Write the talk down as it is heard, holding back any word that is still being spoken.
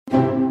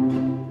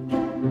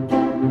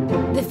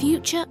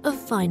Future of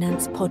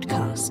Finance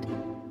podcast,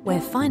 where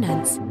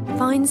finance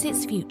finds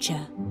its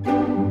future.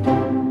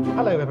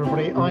 Hello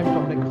everybody, I'm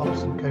Dominic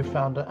Collison,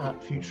 co-founder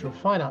at Future of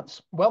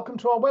Finance. Welcome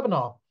to our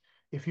webinar.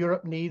 If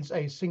Europe needs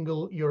a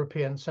single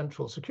European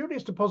central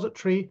securities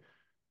depository,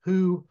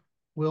 who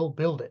will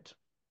build it?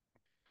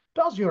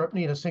 Does Europe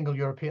need a single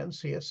European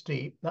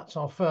CSD? That's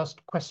our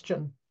first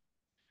question.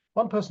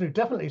 One person who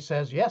definitely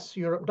says yes,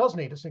 Europe does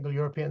need a single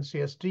European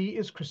CSD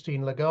is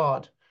Christine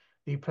Lagarde,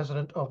 the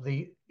president of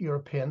the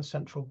European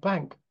Central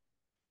Bank.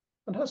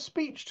 And her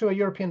speech to a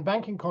European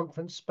banking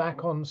conference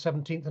back on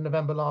 17th of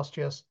November last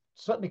year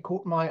certainly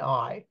caught my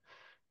eye. It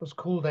was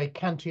called a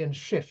Kantian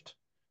shift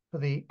for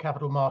the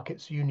Capital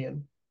Markets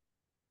Union.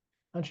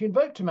 And she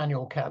invoked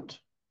Immanuel Kant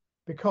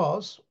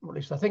because, or at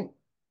least I think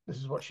this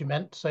is what she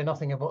meant, to say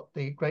nothing of what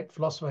the great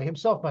philosopher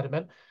himself might have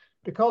meant,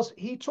 because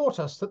he taught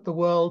us that the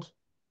world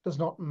does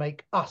not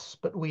make us,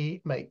 but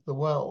we make the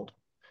world,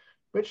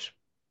 which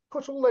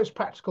put all those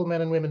practical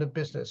men and women of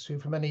business who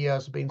for many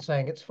years have been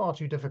saying it's far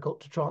too difficult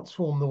to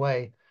transform the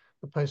way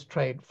the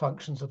post-trade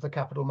functions of the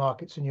capital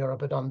markets in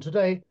Europe are done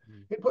today,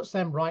 it puts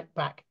them right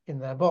back in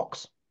their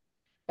box.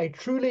 A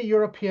truly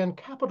European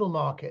capital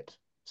market,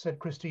 said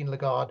Christine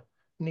Lagarde,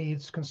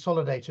 needs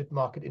consolidated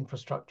market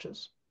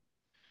infrastructures.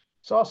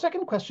 So our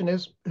second question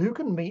is, who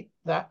can meet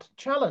that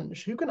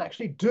challenge? Who can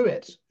actually do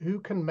it? Who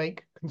can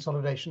make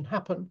consolidation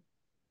happen?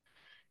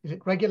 Is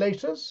it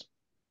regulators?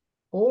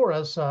 Or,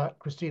 as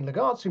Christine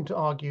Lagarde seemed to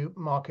argue,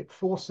 market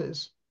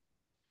forces?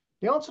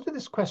 The answer to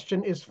this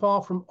question is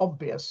far from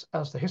obvious,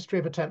 as the history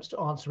of attempts to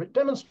answer it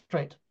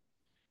demonstrate.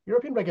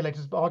 European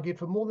regulators have argued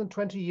for more than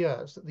 20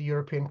 years that the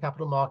European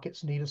capital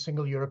markets need a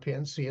single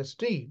European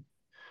CSD.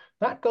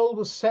 That goal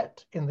was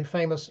set in the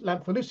famous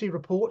Lamfalussy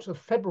report of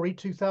February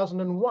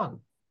 2001,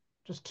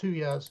 just 2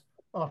 years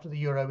after the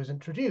euro was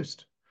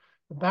introduced.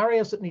 The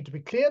barriers that need to be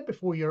cleared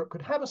before Europe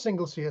could have a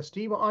single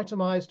CSD were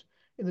itemised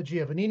in the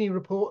Giovannini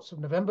reports of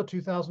November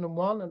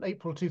 2001 and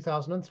April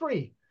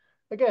 2003.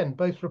 Again,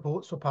 both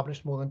reports were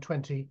published more than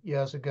 20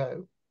 years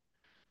ago.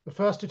 The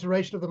first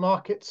iteration of the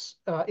Markets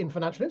in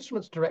Financial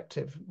Instruments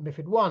Directive,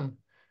 MiFID I,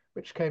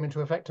 which came into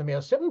effect a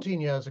mere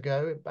 17 years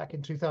ago, back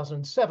in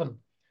 2007,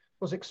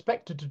 was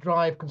expected to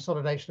drive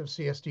consolidation of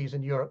CSDs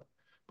in Europe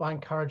by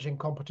encouraging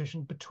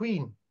competition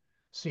between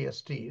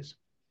CSDs.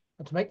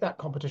 And to make that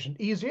competition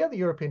easier, the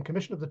European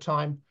Commission of the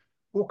time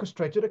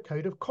orchestrated a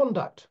code of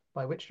conduct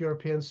by which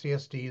European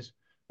CSDs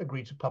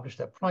agreed to publish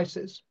their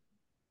prices.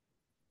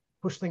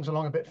 Push things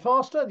along a bit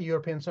faster, the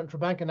European Central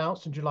Bank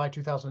announced in July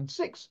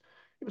 2006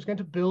 it was going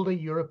to build a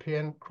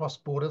European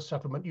cross-border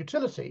settlement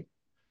utility.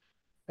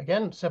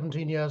 Again,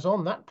 17 years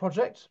on, that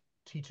project,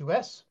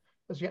 T2S,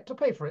 has yet to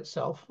pay for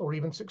itself or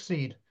even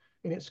succeed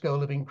in its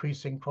goal of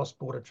increasing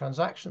cross-border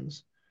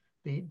transactions.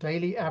 The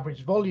daily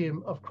average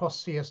volume of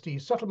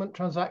cross-CSD settlement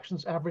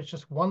transactions averaged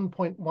just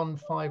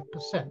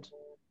 1.15%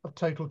 of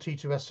total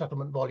T2S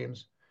settlement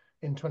volumes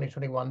in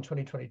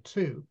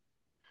 2021-2022.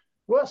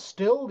 Worse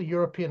still, the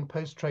European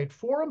Post-Trade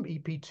Forum,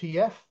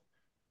 EPTF,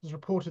 has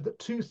reported that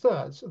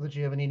 2/3 of the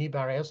Giovannini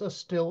barriers are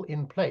still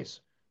in place,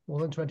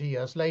 more than 20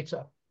 years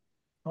later.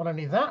 Not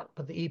only that,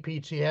 but the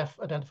EPTF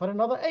identified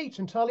another 8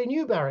 entirely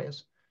new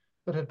barriers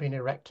that had been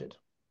erected.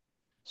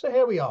 So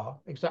here we are,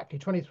 exactly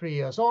 23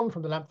 years on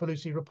from the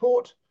Lamfalussy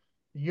report.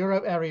 The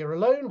euro area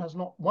alone has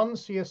not one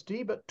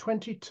CSD, but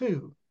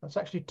 22. That's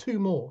actually 2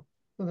 more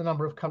than the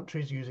number of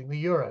countries using the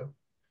euro.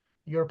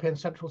 The European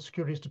Central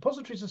Securities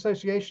Depositories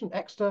Association,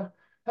 ECSDA,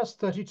 has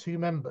 32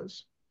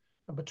 members.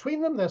 And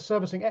between them, they're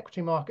servicing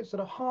equity markets that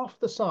are half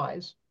the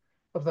size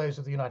of those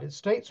of the United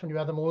States when you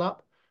add them all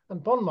up,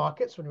 and bond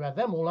markets, when you add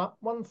them all up,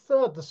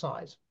 1/3 the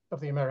size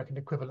of the American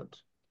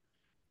equivalent.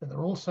 Then there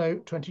are also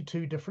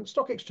 22 different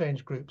stock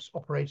exchange groups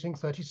operating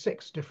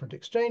 36 different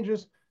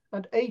exchanges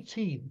and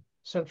 18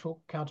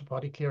 central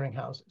counterparty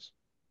clearinghouses.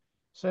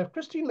 So if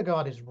Christine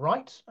Lagarde is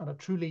right and a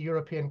truly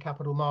European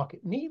capital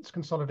market needs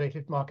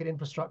consolidated market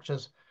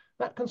infrastructures,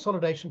 that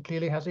consolidation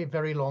clearly has a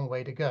very long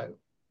way to go.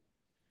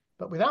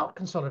 But without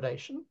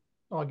consolidation,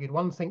 argued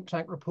one think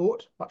tank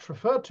report, much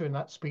referred to in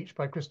that speech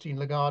by Christine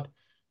Lagarde,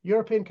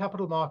 European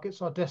capital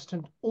markets are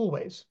destined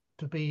always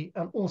to be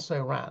and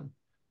also ran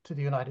to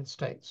the United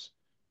States.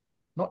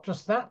 Not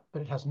just that,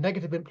 but it has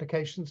negative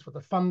implications for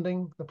the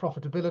funding, the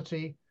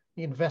profitability,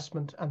 the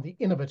investment, and the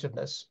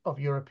innovativeness of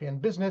European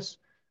business,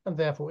 and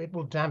therefore it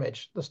will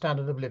damage the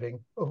standard of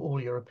living of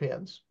all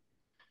Europeans.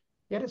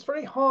 Yet it's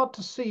very hard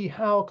to see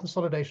how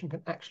consolidation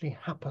can actually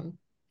happen,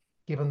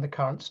 given the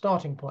current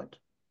starting point.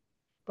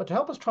 But to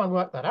help us try and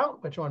work that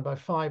out, we're joined by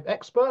 5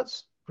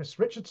 experts. Chris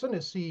Richardson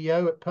is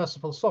CEO at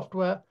Percival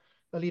Software,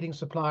 a leading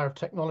supplier of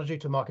technology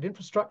to market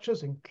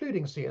infrastructures,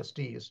 including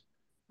CSDs,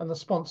 and the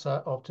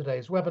sponsor of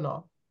today's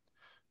webinar.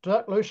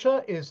 Dirk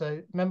Loescher is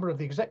a member of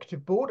the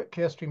executive board at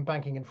Clearstream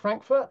Banking in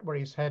Frankfurt, where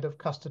he's head of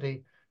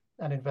custody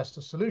and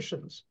investor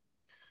solutions.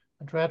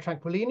 Andrea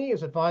Tranquillini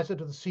is advisor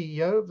to the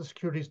CEO of the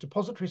Securities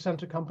Depository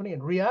Center Company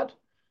in Riyadh,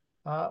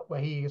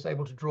 where he is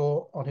able to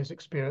draw on his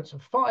experience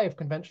of 5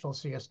 conventional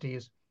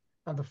CSDs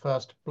and the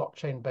first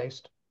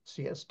blockchain-based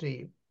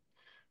CSD.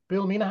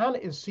 Bill Minahan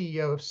is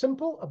CEO of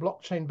Simple, a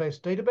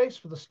blockchain-based database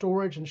for the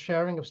storage and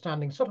sharing of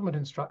standing settlement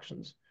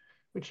instructions,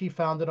 which he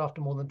founded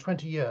after more than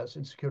 20 years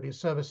in securities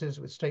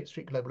services with State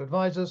Street Global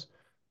Advisors,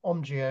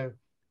 Omgeo,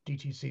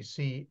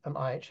 DTCC, and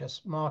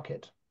IHS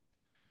Markit.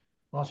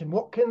 Martin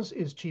Watkins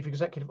is Chief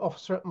Executive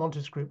Officer at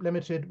Montes Group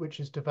Limited, which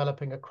is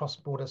developing a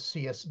cross-border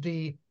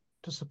CSD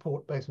to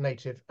support both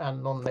native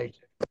and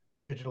non-native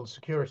digital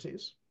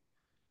securities.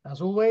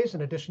 As always,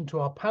 in addition to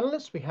our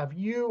panelists, we have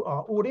you,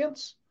 our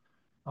audience.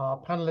 Our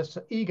panelists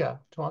are eager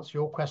to answer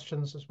your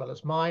questions as well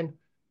as mine,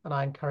 and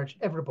I encourage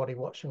everybody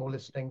watching or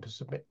listening to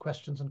submit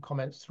questions and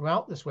comments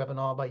throughout this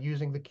webinar by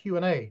using the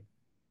Q&A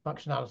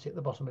functionality at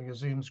the bottom of your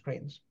Zoom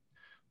screens.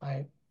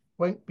 I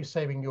won't be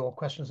saving your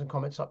questions and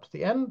comments up to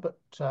the end, but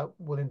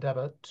we'll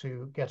endeavour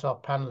to get our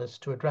panelists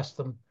to address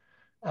them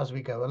as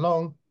we go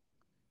along,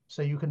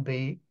 so you can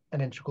be an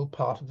integral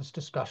part of this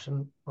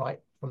discussion right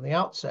from the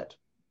outset.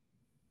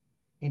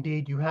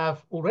 Indeed, you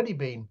have already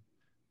been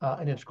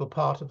an integral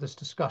part of this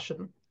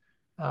discussion,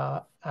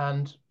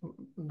 and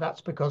that's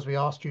because we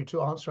asked you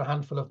to answer a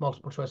handful of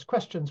multiple choice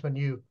questions when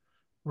you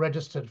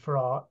registered for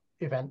our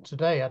event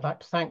today. I'd like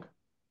to thank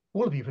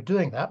all of you for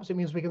doing that, because it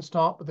means we can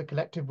start with the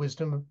collective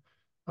wisdom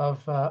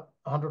of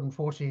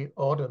 140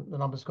 odd, and the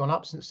number's gone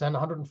up since then,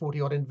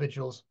 140 odd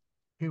individuals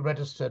who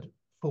registered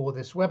for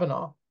this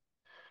webinar.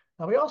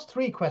 Now, we asked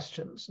 3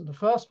 questions, and the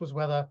first was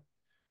whether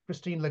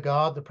Christine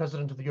Lagarde, the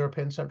president of the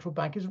European Central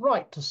Bank, is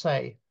right to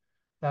say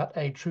that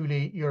a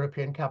truly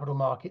European capital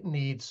market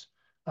needs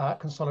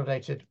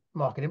consolidated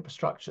market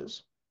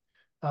infrastructures.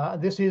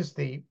 This is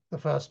the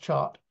first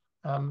chart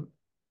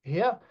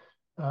here.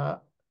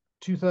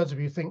 2/3 of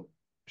you think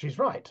she's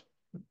right.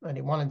 Only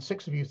 1 in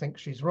 6 of you think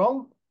she's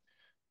wrong.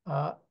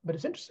 But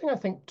it's interesting, I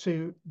think,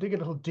 to dig a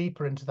little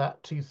deeper into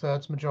that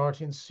 2/3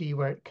 majority and see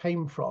where it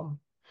came from.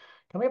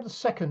 Can we have the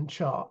second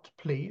chart,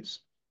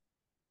 please?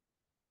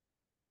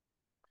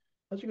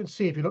 As you can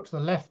see, if you look to the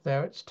left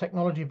there, it's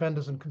technology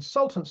vendors and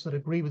consultants that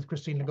agree with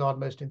Christine Lagarde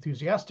most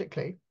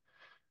enthusiastically.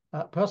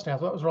 Personally, I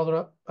thought it was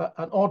rather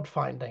an odd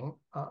finding.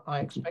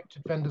 I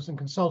expected vendors and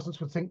consultants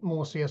would think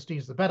more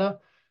CSDs the better,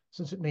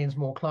 since it means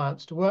more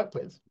clients to work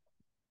with.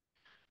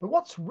 But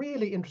what's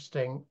really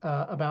interesting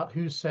about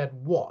who said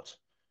what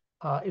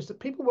is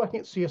that people working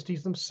at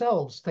CSDs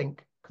themselves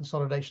think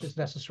consolidation is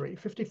necessary.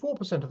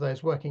 54% of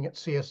those working at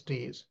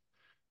CSDs,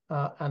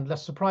 and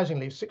less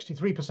surprisingly,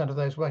 63% of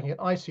those working at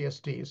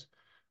ICSDs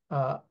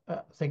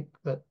think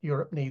that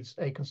Europe needs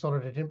a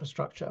consolidated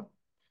infrastructure.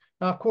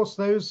 Now, of course,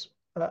 those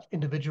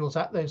individuals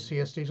at those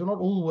CSDs are not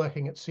all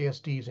working at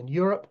CSDs in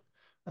Europe,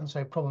 and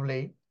so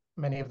probably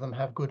many of them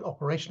have good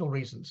operational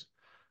reasons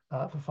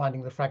for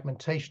finding the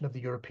fragmentation of the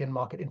European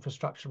market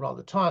infrastructure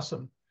rather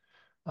tiresome.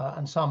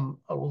 And some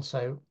are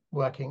also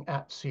working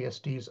at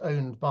CSDs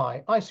owned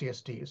by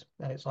ICSDs,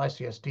 and it's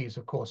ICSDs,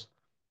 of course,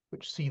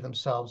 which see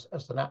themselves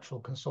as the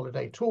natural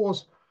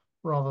consolidators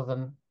rather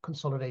than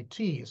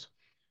consolidatees.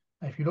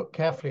 If you look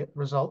carefully at the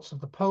results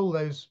of the poll,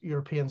 those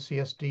European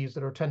CSDs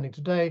that are attending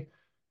today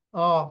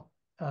are,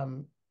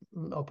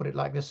 I'll put it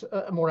like this,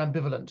 more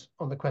ambivalent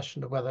on the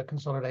question of whether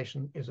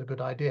consolidation is a good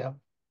idea.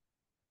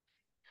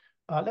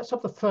 Let's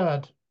have the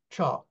third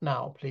chart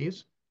now,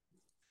 please.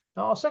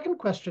 Now, our second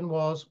question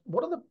was,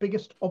 what are the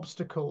biggest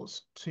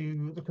obstacles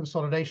to the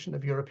consolidation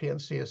of European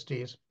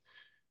CSDs?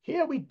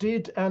 Here we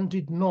did and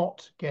did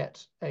not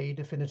get a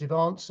definitive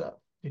answer.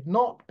 Did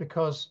not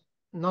because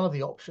none of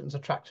the options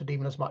attracted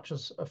even as much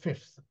as a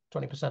fifth,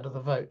 20% of the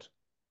vote.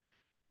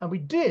 And we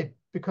did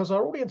because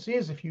our audience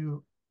is, if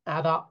you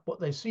add up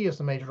what they see as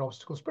the major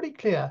obstacles, pretty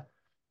clear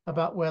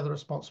about where the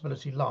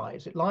responsibility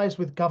lies. It lies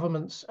with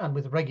governments and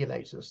with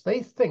regulators.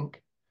 They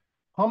think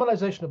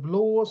harmonization of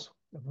laws,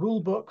 of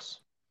rule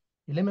books,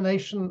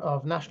 elimination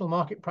of national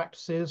market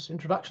practices,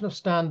 introduction of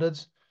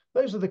standards,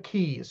 those are the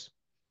keys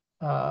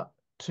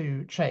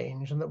to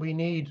change, and that we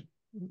need,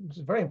 it's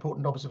a very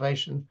important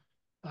observation,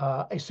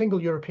 a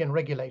single European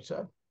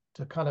regulator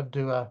to kind of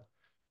do a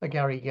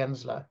Gary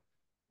Gensler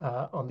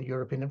on the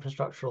European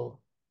infrastructural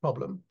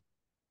problem.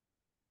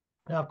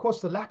 Now, of course,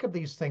 the lack of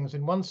these things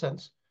in one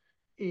sense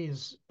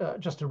is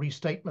just a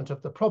restatement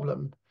of the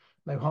problem.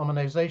 No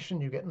harmonization,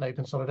 you get no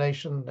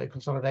consolidation. No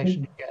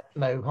consolidation, you get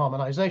no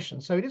harmonization.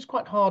 So it is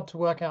quite hard to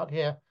work out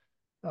here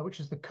which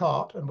is the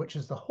cart and which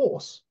is the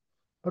horse.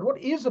 But what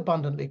is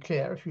abundantly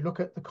clear, if you look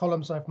at the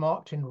columns I've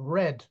marked in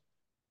red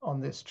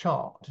on this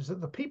chart, is that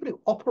the people who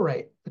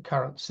operate the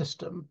current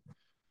system,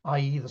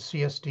 i.e. the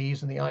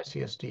CSDs and the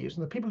ICSDs,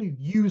 and the people who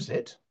use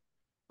it,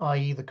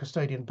 i.e. the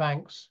custodian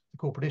banks, the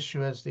corporate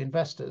issuers, the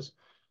investors,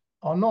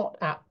 are not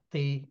at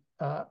the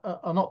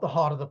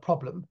heart of the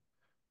problem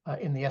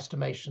in the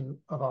estimation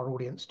of our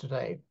audience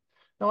today.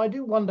 Now, I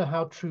do wonder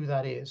how true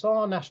that is.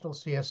 Are national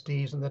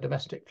CSDs and the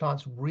domestic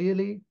clients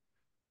really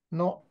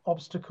not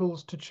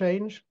obstacles to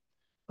change?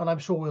 And I'm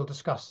sure we'll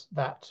discuss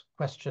that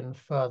question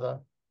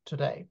further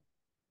today.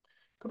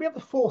 Could we have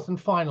the fourth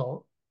and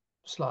final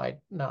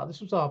slide now?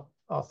 This was our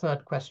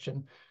third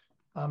question.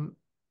 And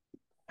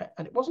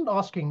it wasn't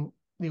asking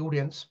the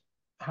audience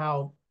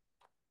how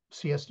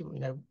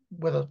CSD,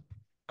 whether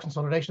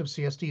consolidation of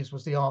CSDs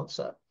was the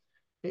answer.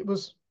 It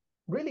was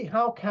really,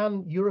 how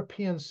can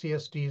European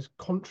CSDs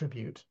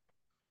contribute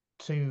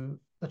to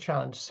the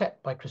challenge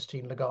set by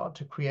Christine Lagarde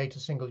to create a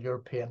single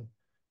European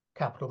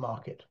capital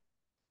market?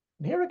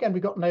 And here again, we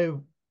got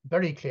no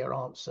very clear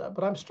answer,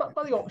 but I'm struck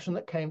by the option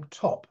that came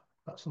top.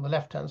 That's on the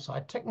left-hand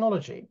side,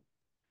 technology.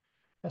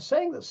 They're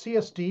saying that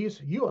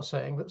CSDs, you are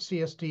saying that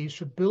CSDs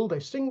should build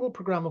a single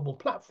programmable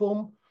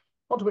platform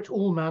onto which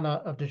all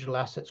manner of digital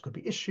assets could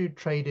be issued,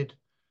 traded,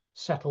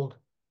 settled,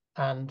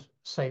 and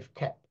safe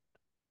kept.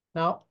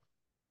 Now,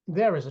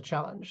 there is a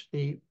challenge.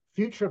 The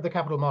future of the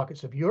capital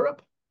markets of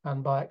Europe,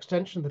 and by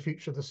extension, the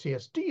future of the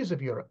CSDs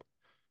of Europe,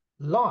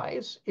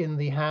 lies in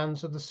the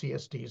hands of the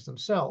CSDs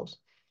themselves.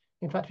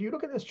 In fact, if you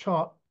look at this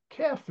chart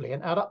carefully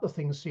and add up the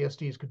things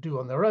CSDs could do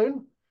on their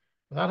own,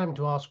 without having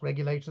to ask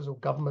regulators or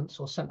governments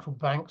or central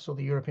banks or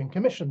the European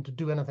Commission to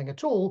do anything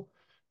at all,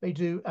 they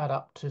do add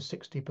up to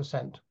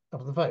 60%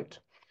 of the vote.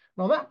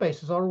 And on that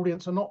basis, our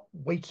audience are not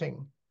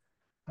waiting,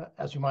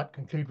 as you might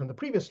conclude from the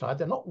previous slide,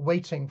 they're not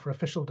waiting for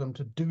officialdom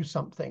to do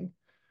something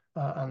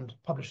and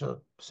publish a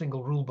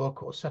single rule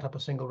book or set up a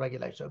single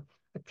regulator.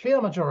 A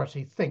clear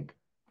majority think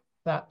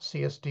that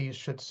CSDs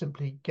should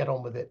simply get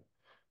on with it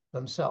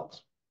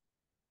themselves.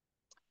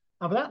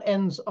 And that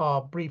ends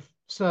our brief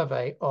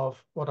survey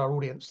of what our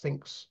audience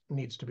thinks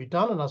needs to be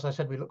done. And as I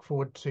said, we look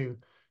forward to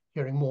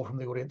hearing more from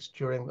the audience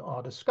during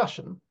our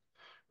discussion,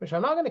 which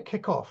I'm now going to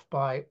kick off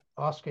by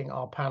asking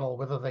our panel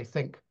whether they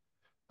think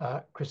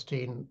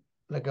Christine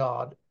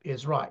Lagarde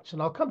is right.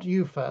 And I'll come to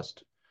you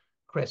first,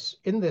 Chris.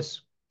 In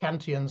this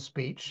Kantian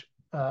speech,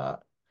 the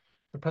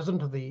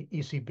president of the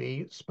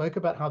ECB spoke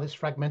about how this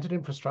fragmented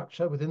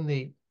infrastructure within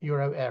the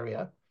euro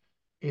area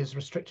is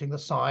restricting the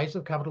size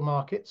of capital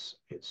markets.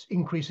 It's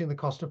increasing the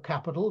cost of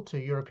capital to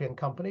European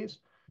companies.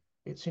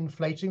 It's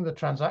inflating the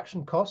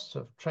transaction costs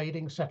of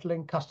trading,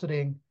 settling,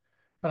 custodying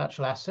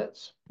financial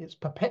assets. It's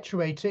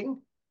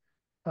perpetuating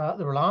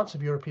the reliance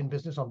of European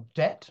business on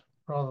debt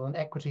rather than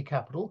equity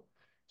capital.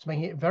 It's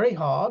making it very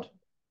hard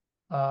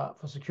for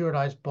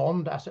securitized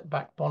bond,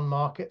 asset-backed bond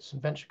markets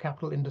and venture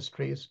capital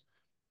industries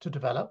to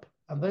develop.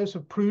 And those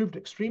have proved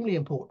extremely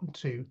important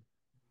to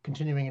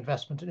continuing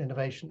investment and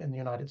innovation in the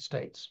United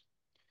States.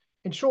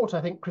 In short, I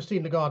think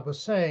Christine Lagarde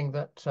was saying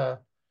that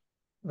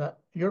that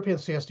European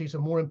CSDs are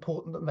more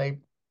important than they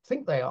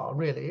think they are,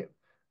 really,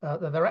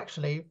 that they're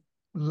actually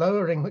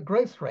lowering the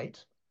growth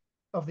rate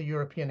of the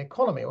European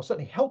economy, or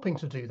certainly helping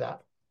to do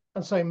that,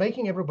 and so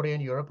making everybody in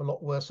Europe a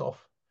lot worse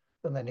off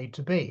than they need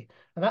to be.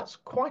 And that's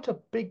quite a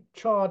big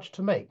charge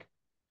to make.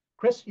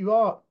 Chris, you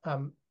are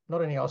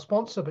not only our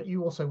sponsor, but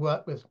you also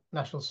work with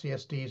national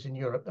CSDs in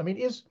Europe. I mean,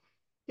 is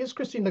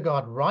Christine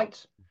Lagarde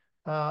right?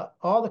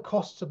 Are the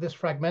costs of this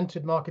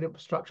fragmented market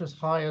infrastructure as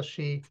high as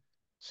she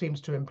seems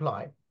to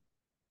imply?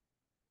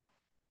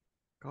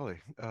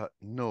 Golly,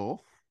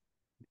 no.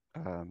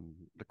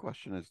 The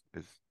question is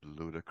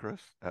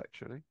ludicrous,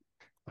 actually.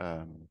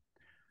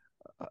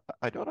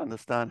 I don't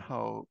understand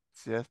how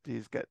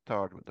CSDs get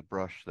tarred with the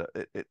brush that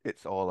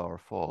it's all our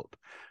fault,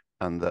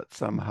 and that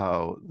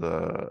somehow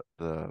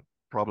the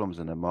problems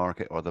in the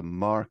market, or the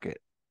market,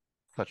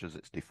 such as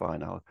it's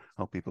defined,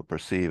 how people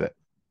perceive it,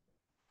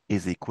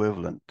 is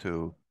equivalent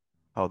to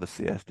how the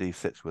CSD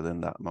sits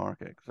within that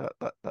market.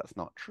 That's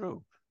not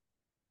true.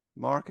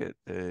 Market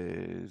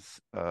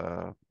is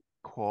a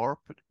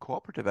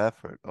cooperative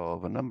effort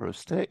of a number of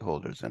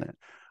stakeholders in it,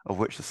 of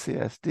which the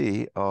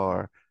CSD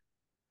are,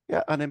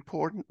 yeah, an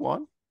important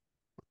one,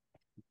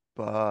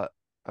 but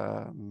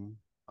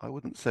I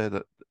wouldn't say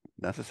that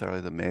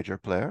necessarily the major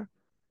player.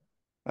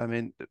 I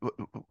mean,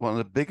 one of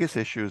the biggest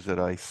issues that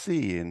I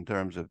see in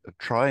terms of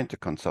trying to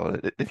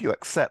consolidate, if you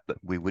accept that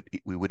we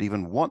would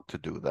even want to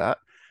do that,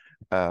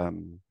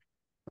 one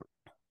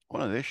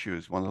of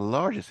the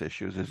largest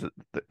issues is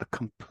that the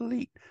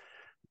complete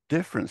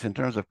difference in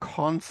terms of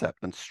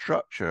concept and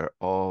structure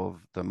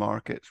of the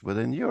markets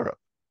within Europe.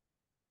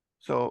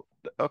 So,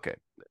 okay,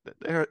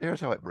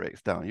 here's how it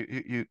breaks down.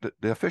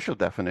 The official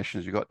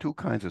definitions, you got two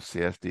kinds of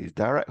CSDs: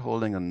 direct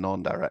holding and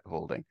non-direct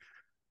holding.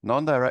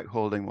 Non-direct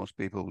holding, most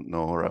people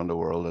know around the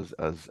world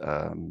as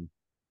an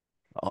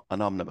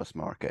omnibus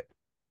market.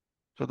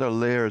 So there are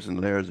layers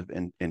and layers of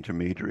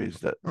intermediaries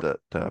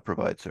that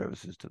provide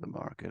services to the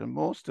market, and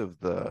most of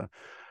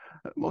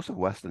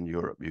Western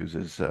Europe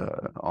uses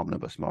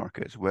omnibus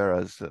markets,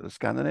 whereas the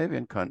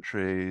Scandinavian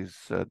countries,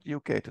 the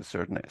UK to a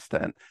certain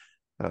extent,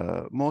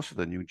 most of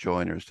the new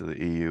joiners to the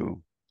EU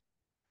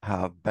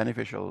have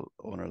beneficial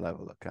owner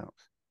level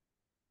accounts,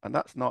 and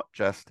that's not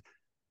just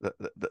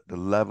the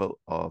level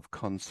of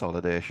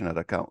consolidation at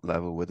account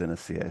level within a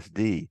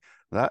CSD.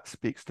 That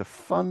speaks to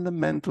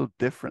fundamental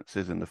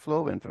differences in the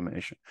flow of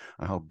information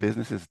and how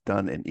business is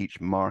done in each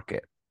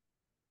market.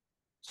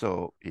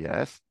 So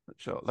yes,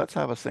 so let's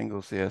have a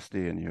single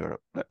CSD in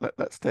Europe.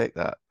 Let's take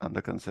that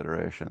under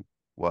consideration.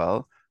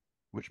 Well,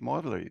 which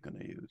model are you going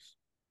to use?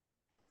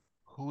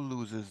 Who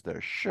loses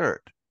their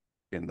shirt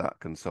in that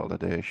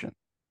consolidation?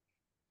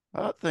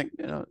 I think,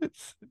 I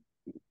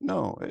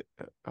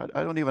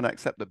don't even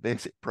accept the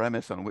basic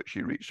premise on which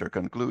she reached her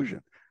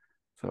conclusion.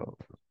 So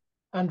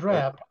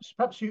Andrea,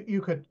 perhaps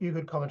you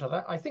could comment on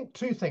that. I think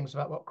two things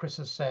about what Chris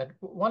has said.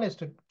 One is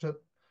to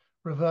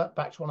revert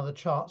back to one of the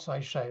charts I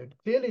showed.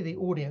 Clearly, the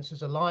audience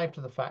is alive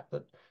to the fact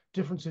that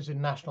differences in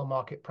national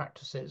market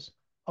practices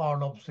are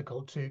an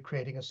obstacle to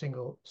creating a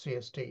single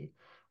CSD.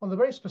 On the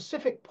very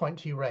specific point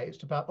he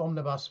raised about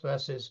omnibus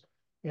versus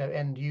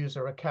end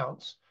user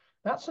accounts,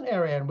 that's an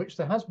area in which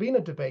there has been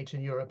a debate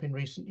in Europe in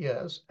recent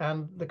years,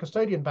 and the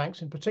custodian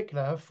banks in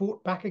particular have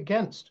fought back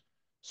against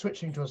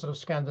switching to a sort of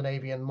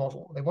Scandinavian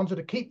model. They wanted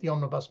to keep the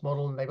omnibus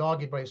model, and they've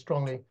argued very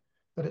strongly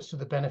that it's to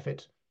the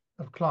benefit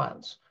of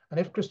clients. And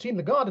if Christine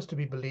Lagarde is to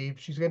be believed,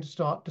 she's going to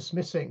start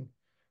dismissing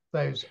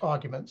those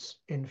arguments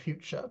in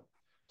future.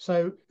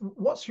 So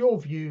what's your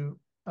view,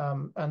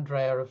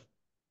 Andrea,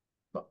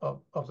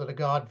 of the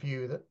Lagarde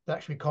view that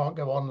actually can't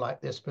go on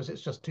like this because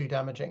it's just too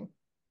damaging?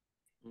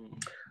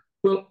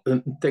 Well,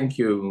 thank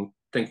you,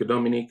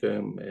 Dominic,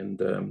 and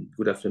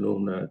good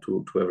afternoon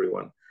to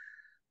everyone.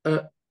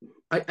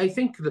 I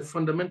think the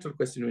fundamental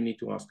question we need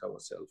to ask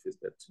ourselves is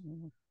that,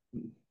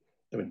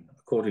 I mean,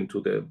 according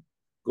to the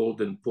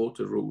Golden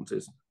Porter rules,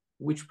 is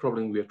which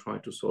problem we are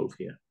trying to solve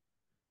here.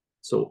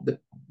 So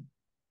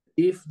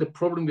if the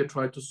problem we are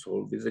trying to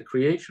solve is the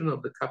creation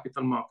of the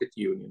capital market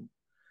union,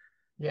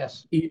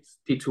 yes, is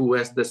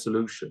T2S the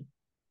solution?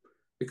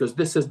 Because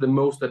this is the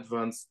most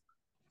advanced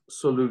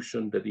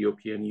solution that the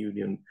European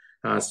Union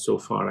has so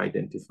far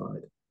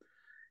identified.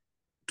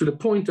 To the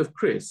point of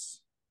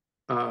Chris,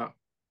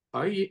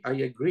 I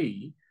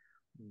agree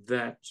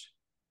that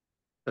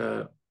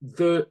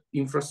the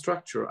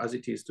infrastructure as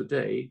it is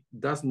today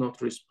does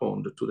not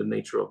respond to the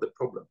nature of the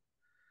problem,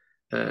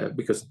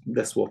 because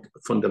that's what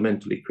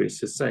fundamentally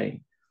Chris is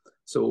saying.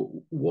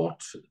 So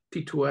what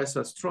T2S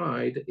has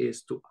tried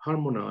is to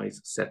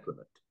harmonize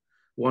settlement,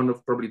 one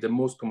of probably the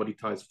most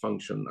commoditized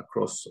function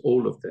across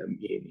all of them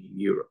in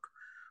Europe.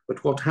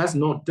 But what has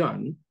not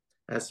done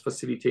as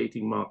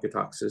facilitating market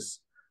access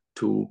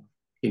to,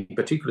 in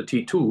particular,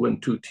 T2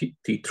 and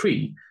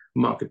T3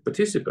 market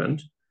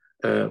participants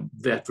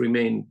that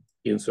remain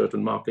in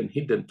certain markets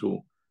hidden to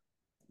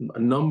a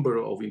number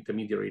of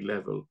intermediary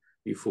level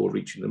before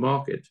reaching the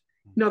market.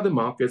 Now the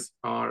markets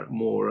are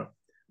more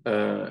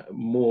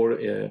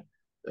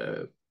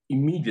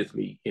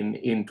immediately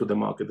into the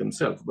market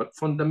themselves, but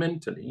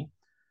fundamentally,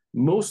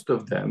 most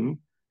of them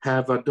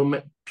have a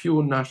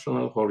pure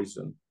national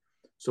horizon.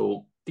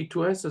 So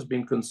T2S has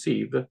been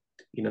conceived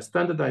in a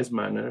standardized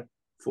manner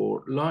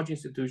for large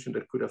institutions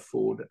that could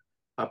afford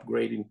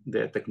upgrading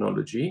their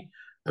technology,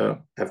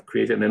 have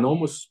created an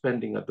enormous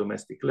spending at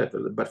domestic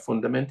level, but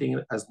fundamentally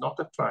has not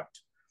attract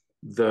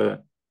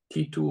the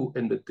T2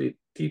 and the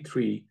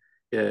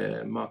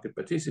T3 market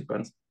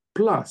participants.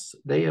 Plus,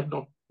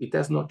 it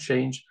has not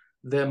changed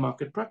their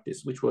market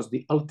practice, which was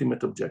the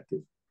ultimate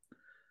objective.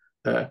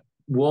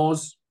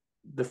 Was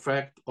the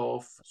fact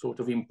of sort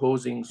of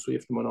imposing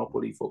SWIFT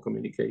monopoly for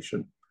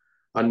communication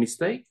a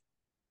mistake?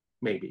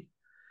 Maybe.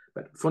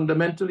 But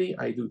fundamentally,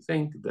 I do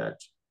think that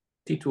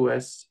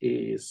T2S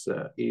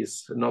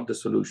is not the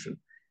solution.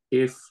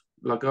 If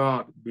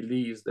Lagarde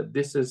believes that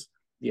this is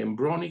the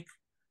embryonic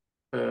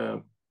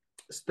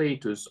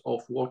status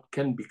of what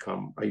can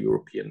become a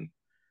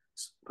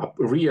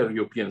real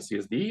European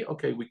CSD,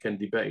 okay, we can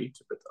debate,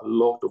 but a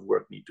lot of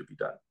work needs to be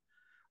done.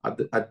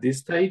 At this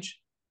stage,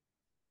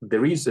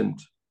 there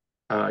isn't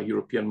a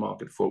European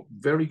market for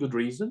very good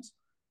reasons.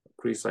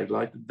 Chris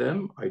highlighted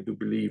them. I do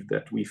believe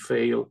that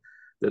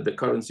that the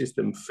current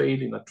system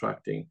failed in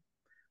attracting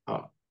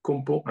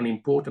an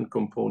important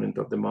component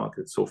of the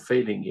market, so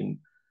failing in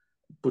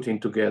putting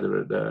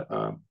together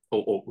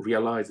or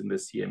realizing the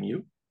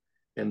CMU,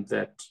 and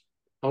that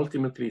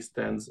ultimately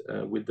stands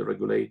with the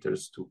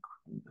regulators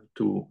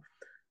to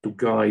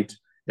guide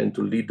and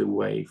to lead the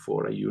way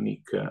for a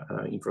unique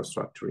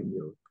infrastructure in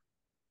Europe.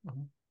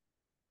 Mm-hmm.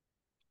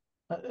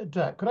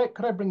 Dirk,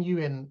 could I bring you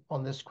in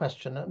on this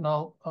question? And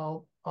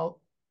I'll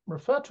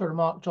refer to a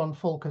remark John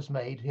Falk has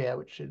made here,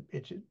 which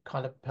is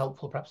kind of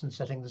helpful perhaps in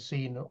setting the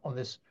scene on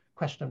this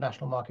question of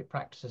national market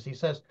practices. He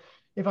says,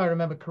 if I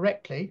remember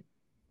correctly,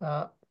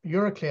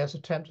 Euroclear's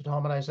attempt at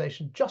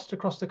harmonization just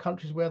across the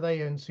countries where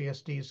they owned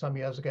CSDs some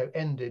years ago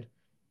ended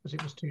because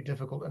it was too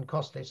difficult and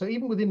costly. So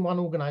even within one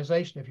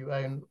organization, if you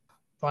own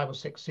 5 or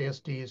 6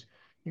 CSDs,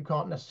 you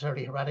can't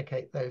necessarily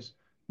eradicate those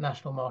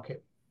national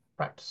market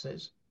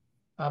practices.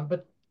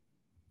 But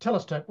tell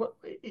us, Dirk,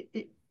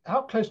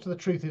 how close to the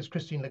truth is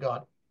Christine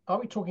Lagarde? Are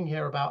we talking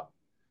here about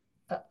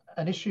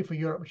an issue for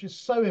Europe which is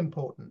so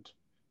important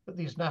that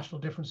these national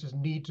differences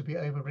need to be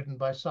overridden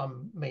by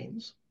some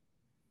means?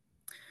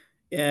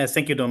 Yeah,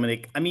 thank you,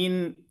 Dominic. I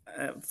mean,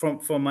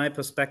 from my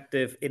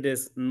perspective, it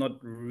is not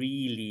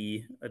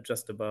really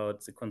just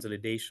about the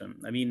consolidation.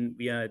 I mean,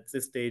 we are at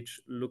this stage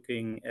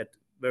looking at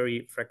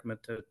very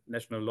fragmented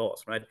national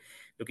laws, right?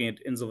 Looking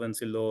at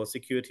insolvency law,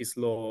 securities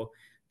law,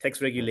 tax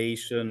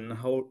regulation,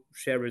 how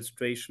share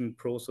registration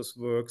process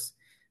works,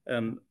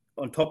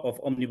 on top of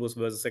omnibus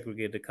versus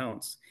segregated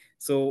accounts.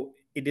 So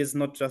it is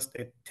not just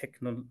a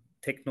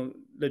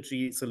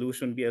technology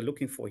solution we are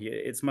looking for here.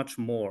 It's much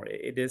more.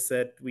 It is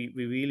that we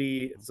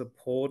really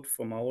support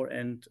from our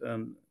end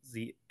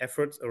the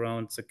efforts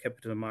around the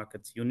Capital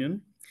Markets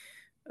Union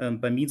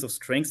by means of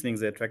strengthening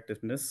the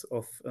attractiveness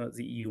of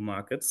the EU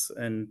markets,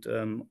 and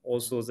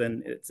also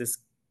then at this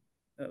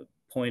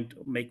point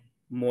make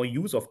more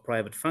use of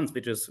private funds,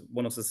 which is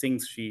one of the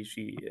things she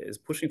is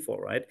pushing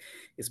for, right?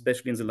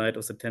 Especially in the light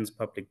of the tense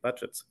public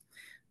budgets.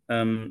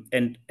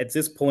 And at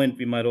this point,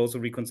 we might also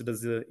reconsider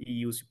the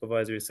EU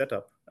supervisory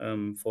setup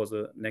for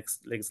the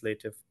next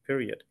legislative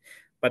period.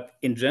 But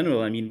in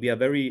general, I mean, we are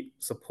very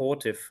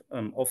supportive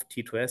of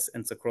T2S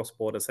and the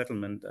cross-border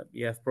settlement.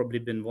 We have probably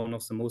been one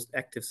of the most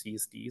active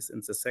CSDs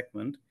in the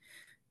segment,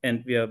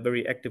 and we are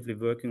very actively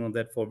working on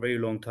that for a very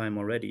long time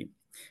already.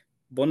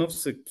 One of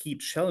the key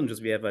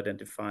challenges we have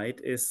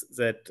identified is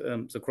that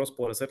the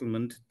cross-border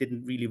settlement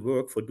didn't really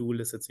work for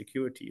dual-listed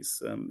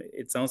securities.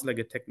 It sounds like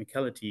a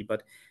technicality,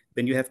 but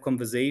when you have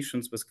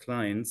conversations with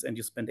clients and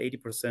you spend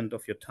 80%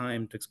 of your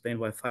time to explain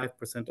why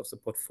 5% of the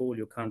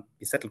portfolio can't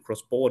be settled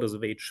cross-border the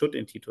way it should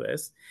in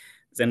T2S,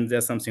 then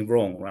there's something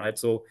wrong, right?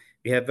 So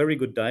we have very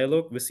good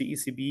dialogue with the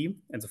ECB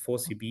and the four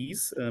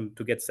CBs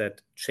to get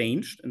that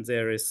changed. And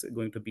there is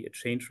going to be a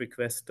change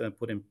request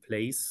put in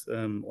place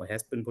or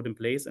has been put in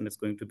place, and it's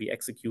going to be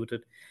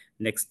executed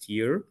next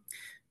year.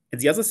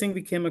 And the other thing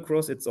we came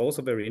across, it's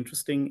also very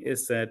interesting,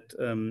 is that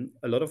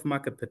a lot of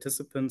market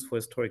participants, for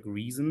historic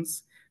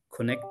reasons,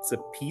 connect the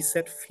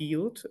PSET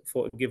field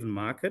for a given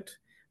market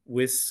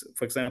with,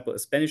 for example, a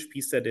Spanish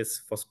PSET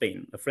is for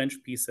Spain, a French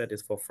PSET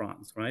is for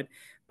France, right?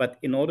 But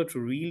in order to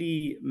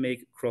really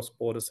make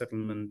cross-border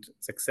settlement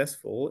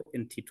successful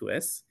in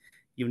T2S,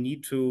 you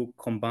need to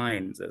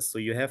combine this. So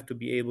you have to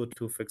be able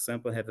to, for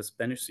example, have a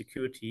Spanish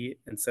security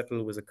and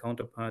settle with a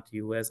counterparty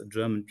who has a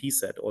German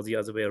PSET or the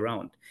other way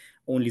around.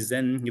 Only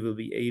then you will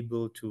be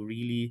able to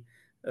really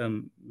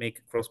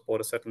make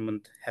cross-border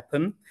settlement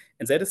happen.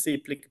 And that is the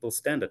applicable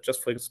standard.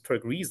 Just for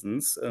historic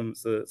reasons,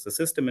 the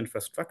system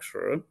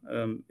infrastructure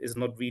is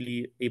not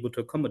really able to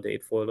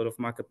accommodate for a lot of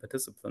market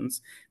participants,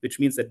 which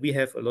means that we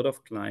have a lot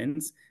of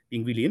clients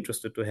being really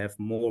interested to have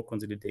more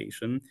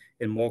consolidation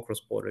and more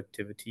cross-border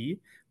activity,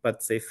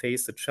 but they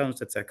face the challenge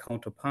that their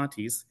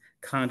counterparties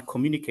can't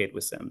communicate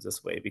with them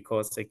this way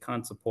because they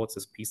can't support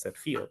this PSET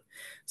field.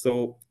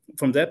 So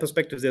from that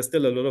perspective, there's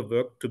still a lot of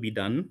work to be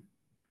done.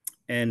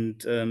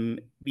 And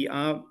we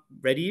are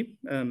ready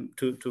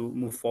to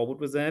move forward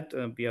with that.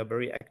 We are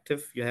very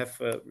active. You have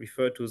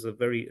referred to the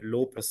very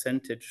low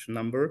percentage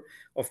number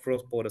of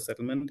cross-border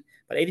settlement,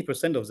 but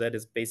 80% of that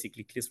is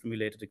basically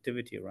Clearstream-related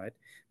activity, right?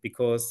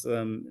 Because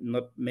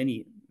not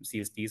many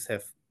CSDs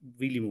have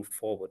really moved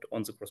forward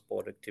on the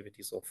cross-border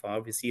activity so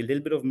far. We see a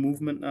little bit of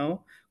movement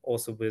now,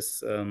 also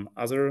with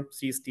other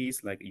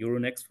CSDs, like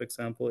Euronext, for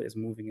example, is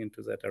moving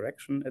into that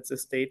direction at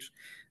this stage.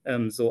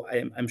 So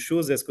I'm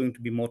sure there's going to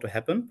be more to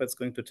happen, but it's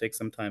going to take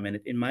some time. And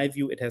in my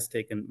view, it has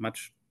taken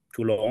much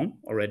too long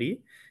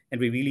already. And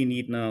we really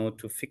need now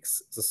to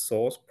fix the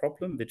source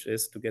problem, which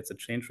is to get the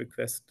change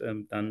request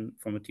done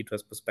from a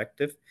T2S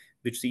perspective,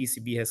 which the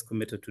ECB has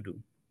committed to do.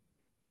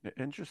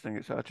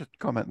 Interesting. So I'll just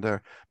comment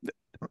there.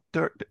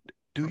 Dirk,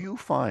 do you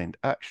find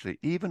actually,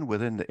 even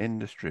within the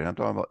industry, and I'm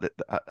talking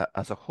about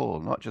as a whole,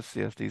 not just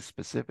CSDs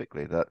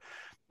specifically, that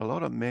a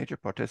lot of major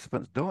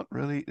participants don't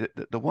really,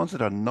 the ones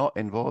that are not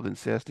involved in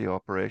CSD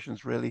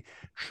operations really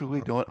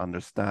truly don't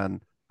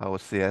understand how a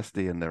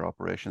CSD and their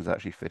operations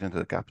actually fit into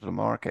the capital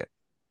market.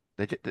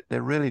 They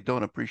really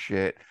don't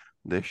appreciate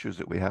the issues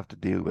that we have to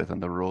deal with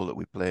and the role that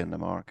we play in the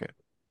market.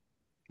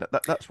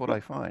 That's what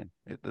I find.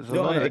 There's a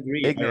lot of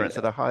ignorance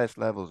at the highest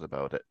levels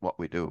about it, what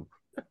we do.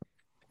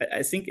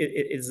 I think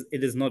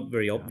it is not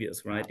very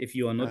obvious, right? If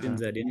you are not in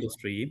that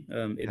industry,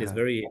 it is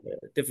very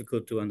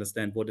difficult to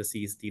understand what a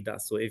CSD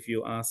does. So if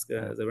you ask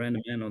the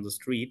random man on the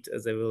street,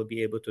 they will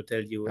be able to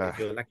tell you, if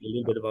you're lucky, a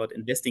little bit about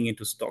investing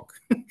into stock.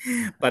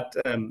 But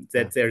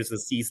that there's a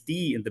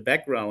CSD in the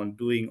background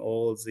doing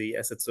all the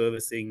asset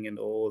servicing and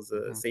all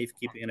the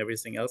safekeeping and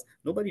everything else,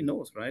 nobody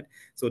knows, right?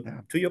 So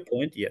to your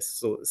point, yes.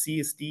 So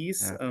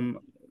CSDs,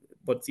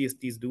 what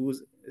CSDs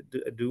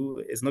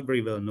do is not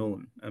very well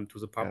known to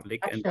the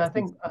public. Actually, and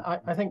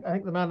I think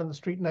the man in the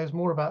street knows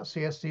more about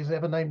CSDs than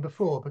ever named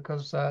before,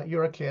 because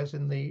Euroclear is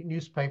in the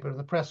newspaper and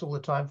the press all the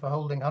time for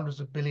holding hundreds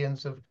of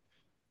billions of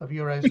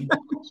euros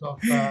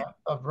and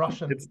of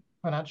Russian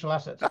financial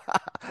assets.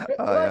 Could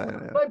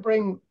I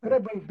bring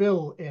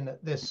Bill in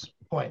at this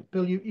point?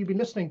 Bill, you've been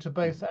listening to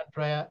both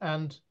Andrea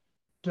and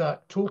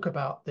Dirk talk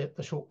about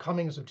the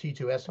shortcomings of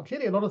T2S, and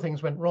clearly a lot of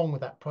things went wrong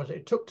with that project.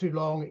 It took too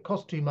long, it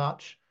cost too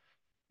much.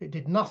 It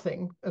did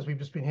nothing, as we've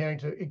just been hearing,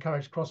 to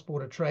encourage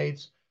cross-border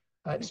trades.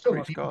 It's still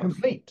not even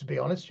complete, to be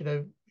honest.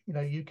 You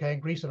know, UK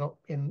and Greece are not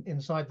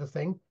inside the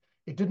thing.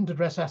 It didn't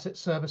address asset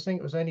servicing.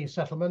 It was only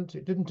settlement.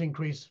 It didn't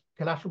increase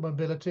collateral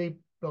mobility.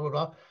 Blah blah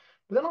blah.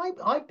 But then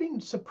I've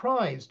been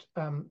surprised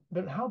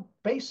at how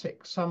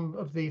basic some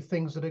of the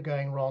things that are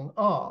going wrong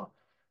are.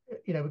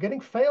 You know, we're getting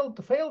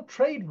the failed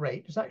trade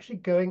rate is actually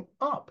going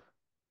up,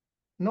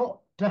 not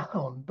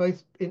down,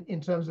 both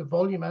in terms of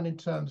volume and in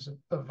terms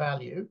of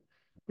value.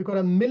 We've got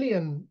 1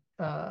 million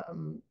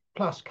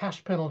plus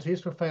cash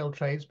penalties for failed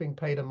trades being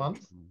paid a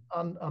month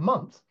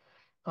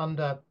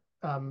under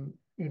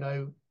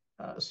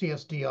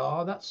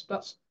CSDR. That's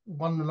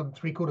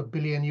 €1.75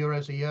 billion a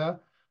year,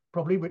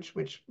 probably,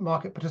 which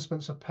market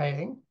participants are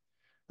paying.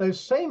 Those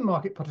same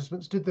market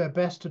participants did their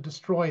best to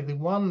destroy the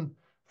one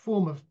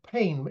form of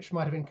pain which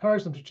might have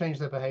encouraged them to change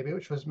their behavior,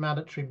 which was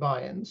mandatory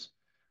buy-ins.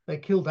 They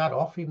killed that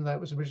off, even though it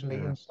was originally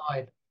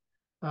inside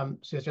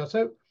CSDR.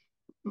 So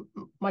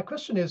my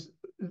question is,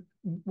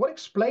 what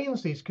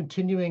explains these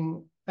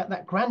continuing, at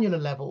that granular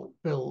level,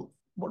 Bill,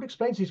 what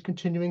explains these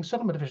continuing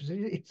settlement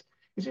deficiencies?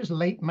 Is it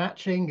late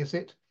matching? Is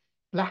it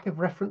lack of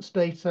reference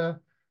data?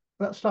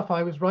 That stuff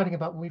I was writing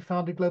about when we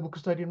founded Global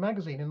Custodian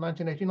magazine in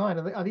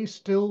 1989. Are these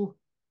still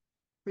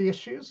the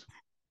issues?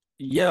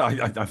 Yeah,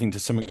 I think to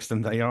some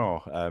extent they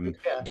are.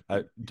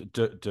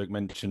 Dirk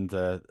mentioned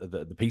the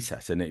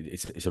PSET, and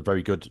it's a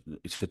very good,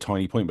 it's a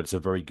tiny point, but it's a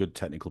very good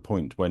technical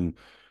point. When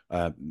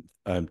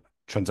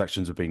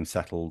transactions were being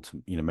settled,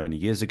 many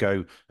years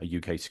ago, a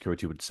UK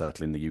security would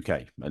settle in the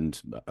UK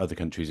and other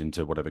countries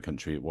into whatever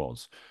country it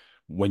was.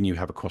 When you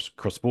have a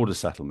cross-border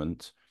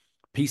settlement,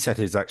 PSET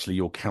is actually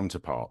your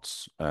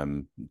counterparts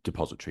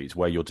depositories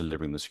where you're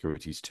delivering the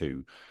securities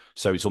to.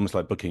 So it's almost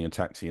like booking a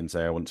taxi and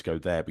say, I want to go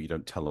there, but you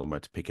don't tell them where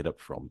to pick it up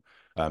from.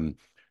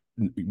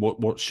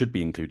 What should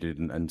be included,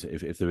 and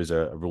if there is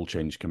a rule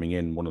change coming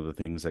in, one of the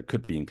things that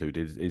could be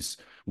included is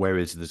where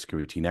is the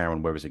security now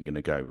and where is it going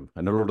to go?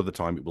 And a lot of the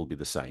time it will be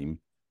the same.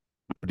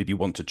 But if you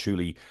want to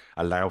truly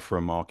allow for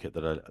a market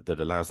that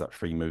allows that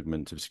free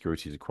movement of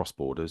securities across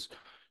borders,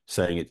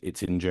 saying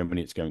it's in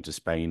Germany, it's going to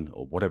Spain,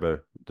 or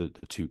whatever the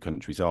two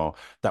countries are,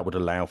 that would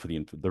allow for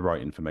the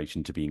right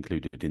information to be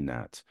included in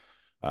that.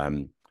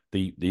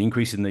 The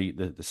increase in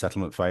the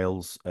settlement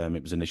fails,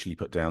 it was initially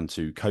put down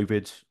to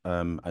COVID,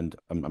 and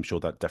I'm sure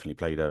that definitely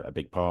played a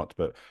big part,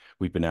 but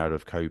we've been out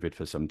of COVID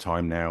for some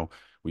time now.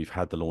 We've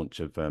had the launch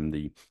of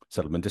the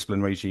settlement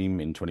discipline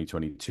regime in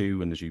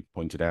 2022, and as you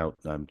pointed out,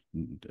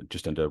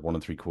 just under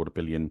 €1.75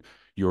 billion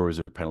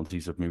of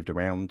penalties have moved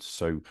around.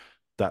 So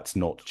that's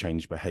not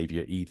changed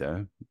behavior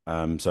either.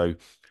 So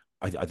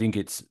I think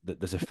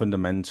there's a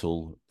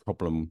fundamental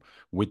problem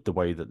with the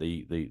way that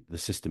the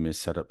system is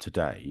set up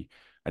today.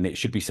 And it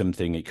should be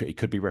something, it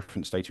could be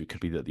reference data, it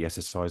could be that the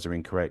SSIs are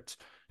incorrect,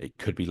 it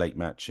could be late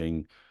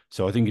matching.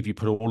 So I think if you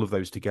put all of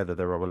those together,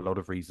 there are a lot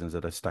of reasons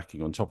that are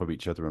stacking on top of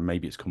each other, and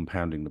maybe it's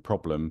compounding the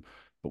problem,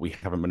 but we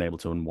haven't been able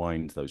to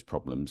unwind those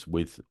problems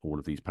with all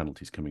of these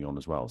penalties coming on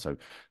as well. So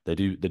there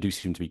do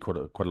seem to be quite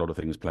a lot of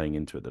things playing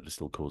into it that are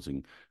still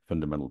causing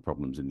fundamental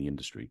problems in the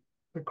industry.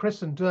 But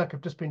Chris and Dirk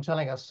have just been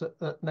telling us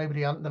that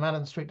nobody, the man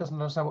on the street, doesn't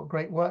understand what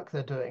great work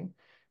they're doing.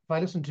 If I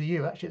listen to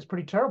you, actually, it's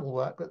pretty terrible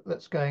work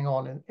that's going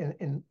on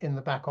in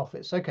the back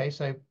office. Okay,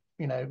 so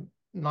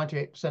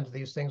 98% of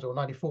these things, or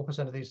 94%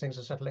 of these things,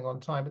 are settling on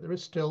time, but there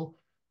is still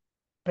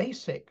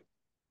basic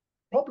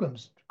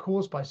problems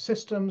caused by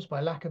systems,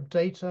 by lack of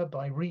data,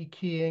 by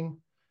rekeying,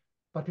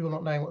 by people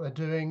not knowing what they're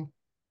doing.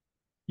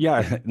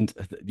 Yeah, and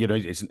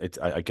it's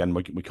again,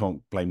 we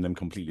can't blame them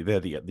completely.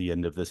 They're at the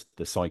end of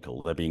the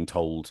cycle. They're being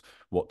told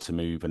what to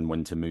move and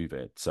when to move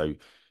it. So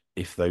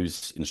if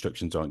those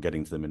instructions aren't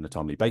getting to them in a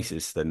timely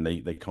basis, then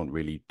they can't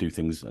really do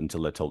things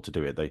until they're told to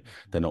do it.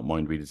 They're not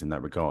mind readers in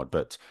that regard.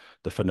 But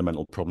the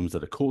fundamental problems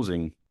that are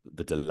causing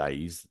the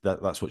delays,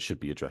 that's what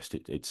should be addressed.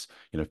 It's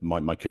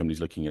my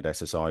company's looking at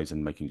SSIs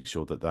and making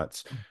sure that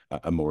that's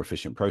a more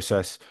efficient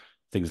process.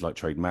 Things like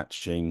trade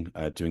matching,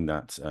 doing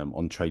that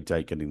on trade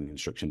date, getting the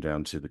instruction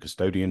down to the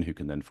custodian who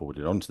can then forward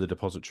it onto the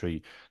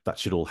depository. That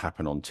should all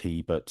happen on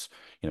T, but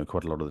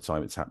quite a lot of the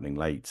time it's happening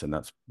late, and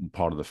that's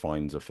part of the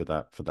fines are for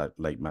that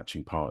late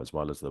matching part as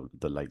well as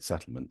the late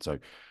settlement. So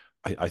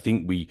I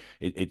think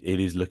it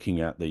is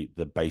looking at the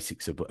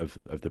basics of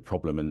the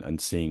problem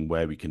and seeing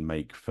where we can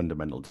make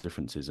fundamental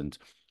differences, and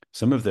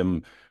some of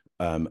them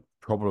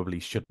probably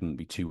shouldn't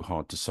be too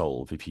hard to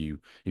solve. If you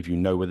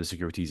know where the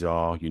securities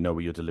are, you know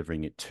where you're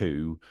delivering it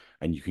to,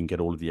 and you can get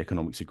all of the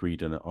economics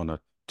agreed on a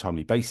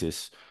timely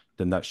basis,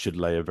 then that should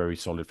lay a very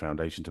solid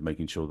foundation to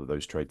making sure that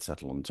those trades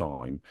settle on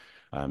time.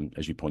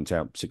 As you point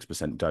out,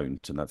 6%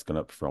 don't, and that's gone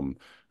up from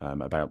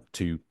about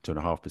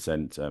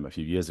 2.5% a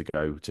few years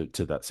ago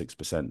to that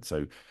 6%.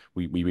 So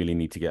we really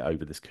need to get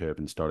over this curve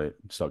and start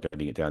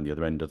getting it down the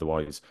other end.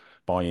 Otherwise,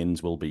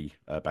 buy-ins will be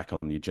back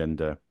on the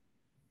agenda.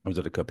 I was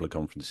at a couple of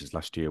conferences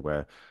last year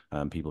where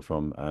people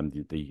from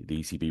the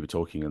ECB were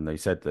talking, and they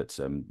said that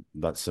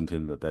that's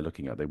something that they're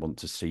looking at. They want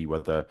to see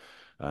whether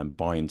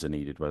buy-ins are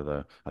needed,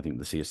 whether I think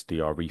the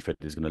CSDR refit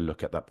is going to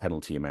look at that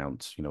penalty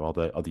amount.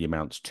 Are the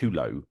amounts too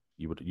low?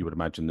 You would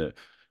imagine that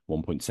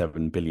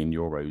 1.7 billion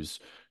euros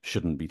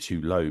shouldn't be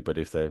too low, but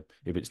if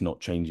it's not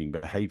changing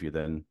behavior,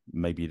 then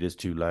maybe it is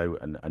too low,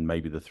 and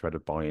maybe the threat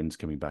of buy-ins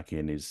coming back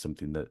in is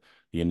something that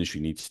the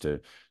industry needs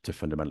to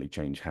fundamentally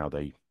change how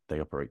they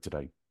operate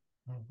today.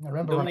 I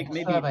remember running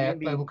a survey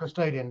at Global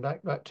Custodian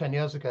back 10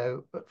 years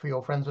ago for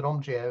your friends at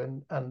Omgeo,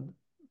 and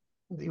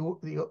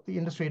the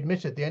industry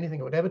admitted the only thing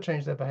that would ever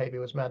change their behavior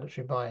was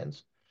mandatory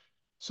buy-ins.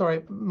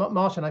 Sorry,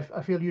 Martin,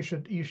 I feel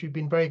you've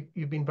been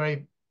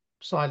very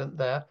silent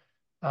there.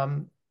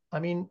 I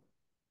mean,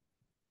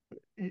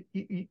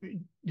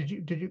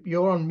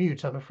 you're on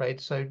mute, I'm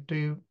afraid. So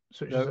do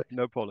switch.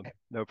 No problem.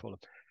 No problem.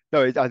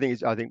 No, I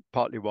think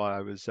partly why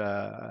I was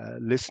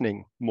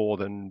listening more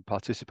than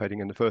participating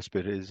in the first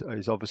bit is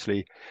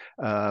obviously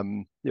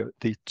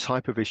the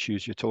type of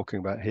issues you're talking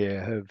about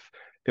here have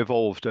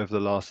evolved over the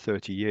last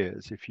 30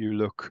 years. If you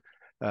look,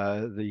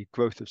 the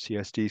growth of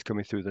CSDs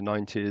coming through the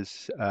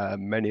 90s,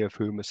 many of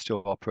whom are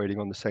still operating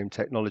on the same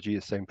technology,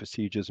 the same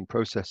procedures and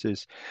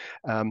processes.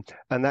 And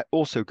that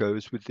also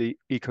goes with the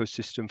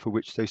ecosystem for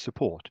which they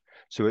support.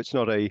 So it's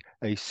not a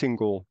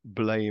single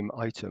blame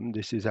item.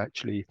 This is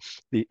actually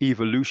the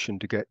evolution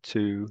to get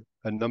to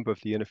a number of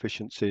the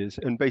inefficiencies.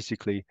 And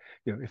basically,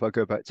 if I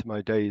go back to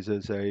my days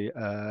as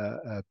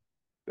a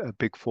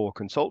Big Four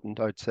consultant,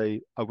 I'd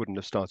say I wouldn't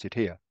have started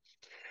here.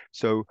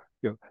 So,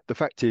 the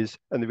fact is,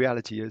 and the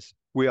reality is,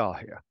 we are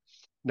here.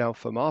 Now,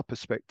 from our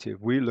perspective,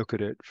 we look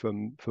at it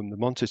from the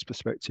Montes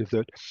perspective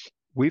that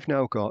we've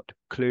now got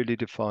clearly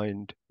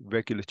defined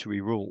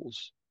regulatory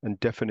rules and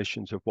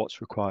definitions of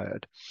what's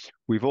required.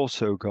 We've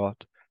also got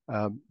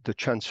the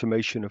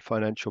transformation of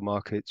financial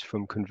markets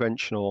from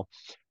conventional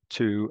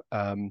to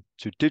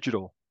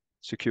digital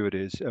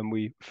securities, and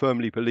we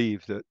firmly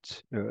believe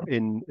that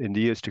in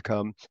the years to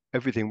come,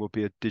 everything will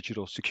be a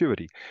digital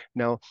security.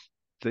 Now,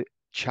 the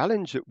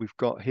challenge that we've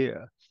got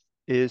here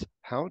is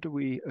how do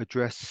we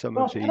address some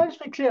of the... Can I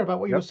just be clear about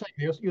what you were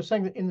saying? You're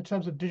saying that in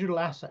terms of digital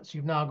assets,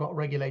 you've now got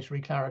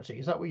regulatory clarity.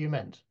 Is that what you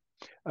meant?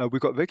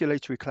 We've got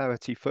regulatory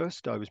clarity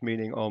first. I was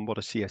meaning on what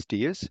a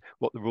CSD is,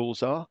 what the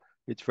rules are.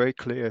 It's very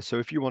clear. So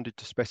if you wanted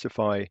to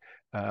specify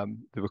the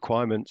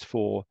requirements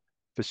for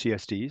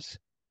CSDs,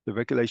 the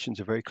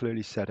regulations are very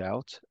clearly set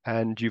out,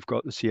 and you've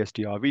got the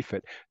CSDR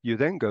refit. You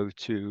then go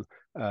to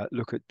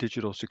look at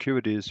digital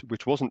securities,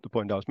 which wasn't the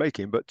point I was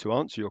making, but to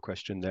answer your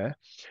question there,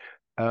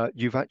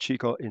 you've actually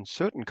got in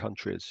certain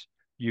countries,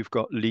 you've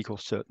got legal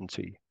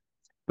certainty,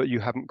 but you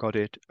haven't got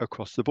it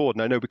across the board.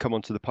 And I know we come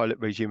onto the pilot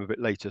regime a bit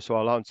later, so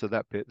I'll answer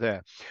that bit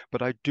there.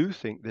 But I do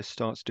think this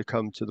starts to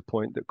come to the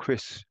point that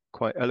Chris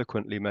quite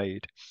eloquently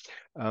made,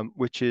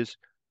 which is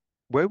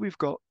where we've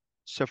got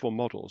several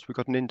models. We've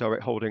got an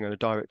indirect holding and a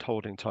direct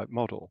holding type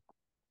model.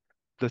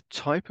 The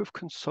type of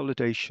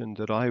consolidation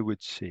that I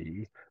would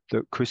see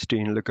that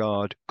Christine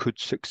Lagarde could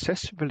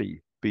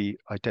successfully be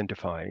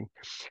identifying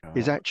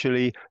is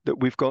actually that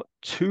we've got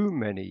too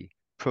many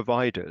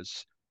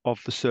providers of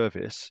the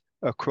service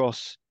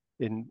across,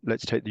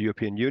 let's take the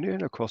European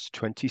Union, across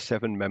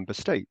 27 member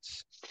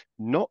states.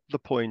 Not the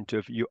point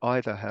of you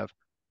either have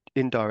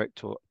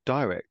indirect or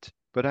direct,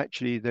 but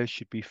actually there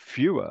should be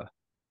fewer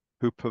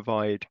who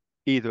provide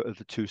either of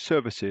the two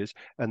services,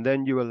 and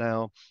then you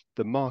allow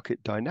the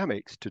market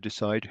dynamics to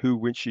decide who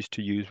wishes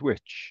to use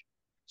which.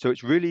 So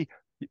it's really,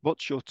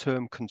 what's your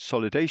term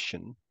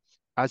consolidation,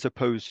 as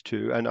opposed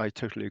to, and I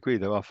totally agree,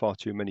 there are far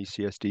too many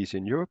CSDs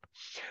in Europe,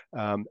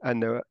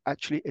 and there are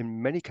actually,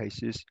 in many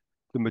cases,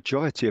 the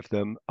majority of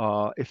them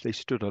are, if they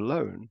stood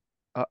alone,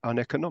 are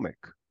uneconomic,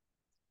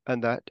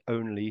 and that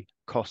only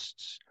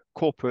costs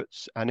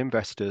corporates and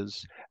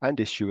investors and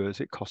issuers,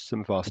 it costs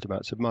them vast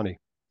amounts of money.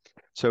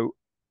 So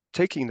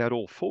taking that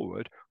all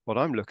forward, what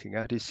I'm looking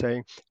at is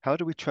saying, how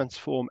do we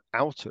transform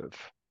out of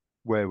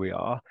where we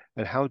are,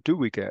 and how do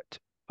we get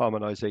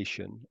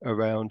harmonization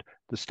around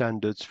the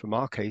standards, from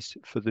our case,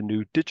 for the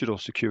new digital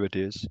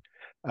securities,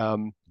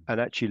 and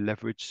actually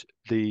leverage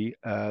the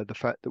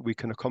fact that we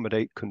can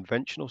accommodate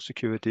conventional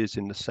securities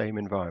in the same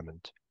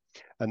environment.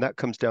 And that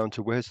comes down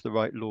to where's the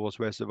right laws,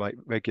 where's the right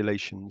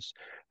regulations,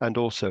 and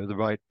also the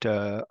right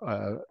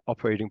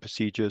operating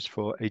procedures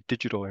for a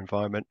digital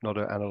environment, not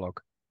an analog.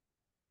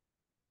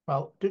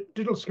 Well,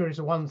 digital securities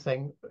are one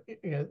thing.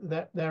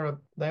 They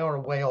are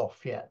a way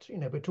off yet.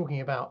 We're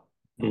talking about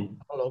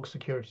analog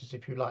securities,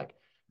 if you like.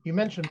 You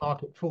mentioned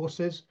market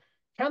forces.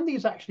 Can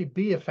these actually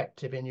be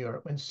effective in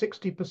Europe when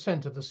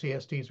 60% of the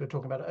CSDs we're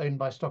talking about are owned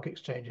by stock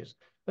exchanges?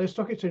 Those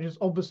stock exchanges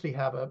obviously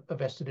have a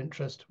vested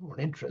interest, or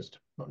an interest,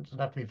 it doesn't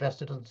have to be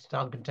vested, doesn't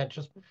sound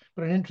contentious,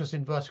 but an interest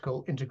in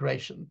vertical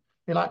integration.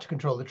 They like to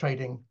control the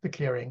trading, the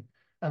clearing,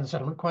 and the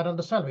settlement, quite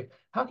understandably.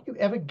 How do you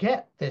ever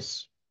get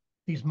these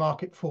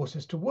market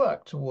forces to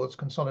work towards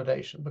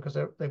consolidation? Because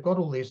they've got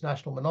all these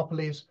national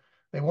monopolies.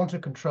 They want to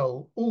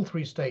control all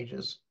three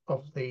stages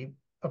of the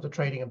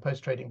trading and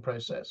post-trading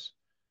process.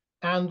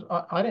 And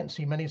I don't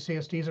see many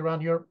CSDs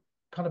around Europe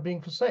kind of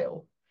being for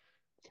sale.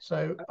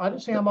 So I don't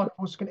see how market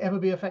forces can ever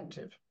be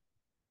effective.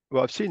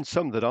 Well, I've seen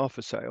some that are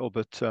for sale,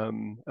 but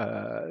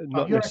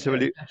not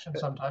necessarily.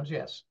 Sometimes,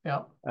 yes,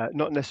 yeah.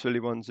 Not necessarily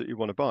ones that you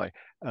want to buy.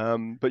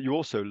 But you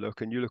also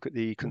look at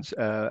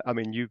the. I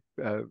mean, you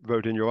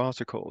wrote in your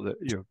article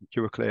that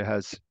Euroclear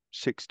has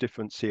 6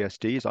 different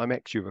CSDs. I'm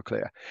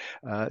ex-Euroclear.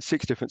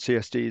 6 different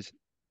CSDs.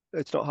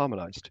 It's not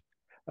harmonized.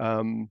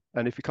 And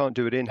if you can't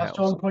do it in-house, as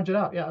John pointed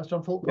out, as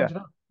John Falk pointed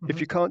out. If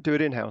you can't do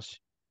it in-house,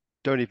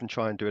 don't even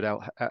try and do it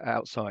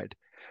outside.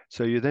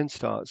 So you then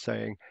start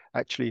saying,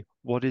 actually,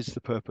 what is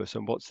the purpose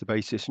and what's the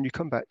basis? And you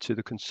come back to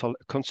the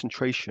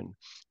concentration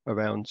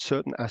around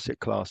certain asset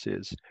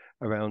classes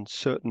around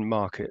certain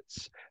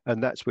markets,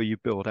 and that's where you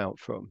build out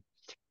from.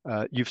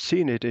 You've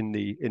seen it in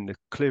the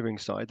clearing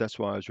side. That's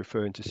why I was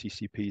referring to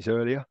CCPs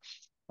earlier.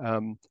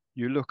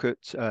 You look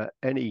at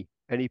any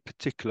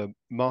particular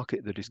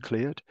market that is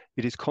cleared,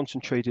 it is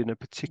concentrated in a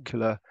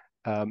particular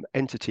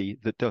entity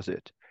that does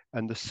it.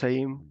 And the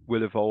same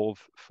will evolve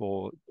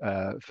for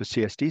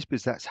CSDs,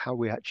 because that's how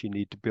we actually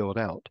need to build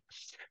out.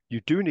 You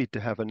do need to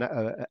have an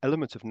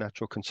element of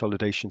natural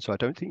consolidation. So I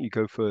don't think you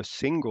go for a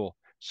single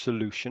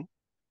solution.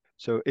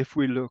 So if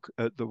we look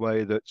at the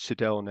way that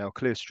Sidel, now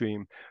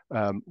Clearstream,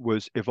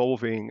 was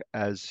evolving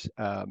as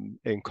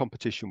in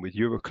competition with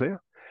Euroclear,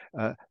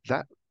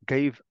 that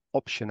gave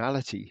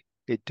optionality.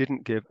 It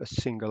didn't give a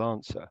single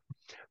answer.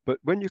 But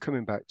when you're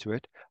coming back to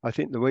it, I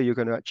think the way you're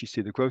going to actually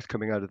see the growth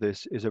coming out of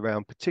this is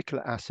around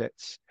particular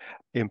assets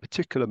in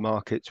particular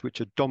markets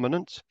which are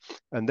dominant.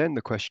 And then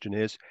the question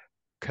is,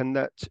 can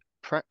that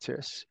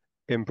practice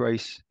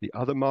embrace the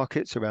other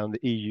markets around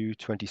the EU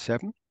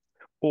 27?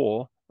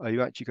 Or are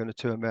you actually going to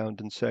turn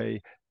around and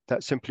say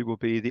that simply will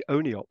be the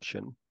only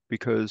option?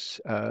 Because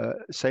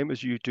same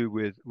as you do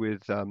with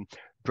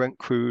Brent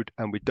crude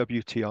and with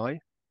WTI,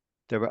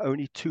 there are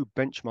only 2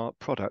 benchmark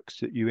products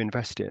that you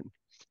invest in,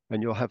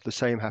 and you'll have the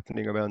same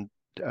happening around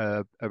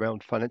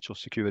financial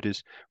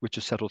securities, which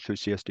are settled through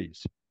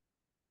CSDs.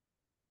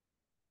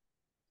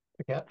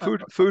 Okay.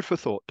 Food for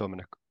thought,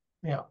 Dominic.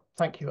 Yeah,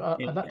 thank you.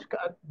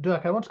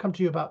 Dirk, I want to come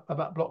to you about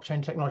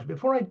blockchain technology.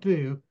 Before I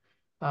do,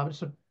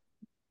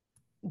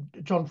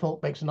 John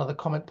Falk makes another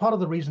comment. Part of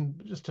the reason,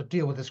 just to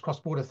deal with this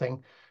cross-border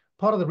thing,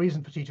 part of the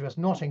reason for T2S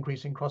not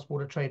increasing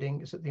cross-border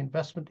trading is that the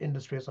investment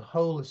industry as a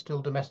whole is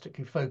still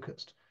domestically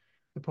focused.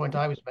 The point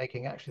I was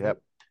making, actually, that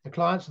the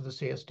clients of the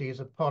CSDs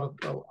are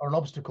an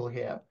obstacle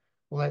here,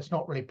 although it's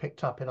not really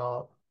picked up in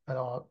our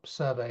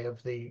survey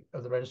of the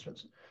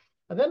registrants.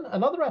 And then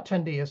another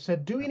attendee has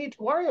said, do we need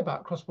to worry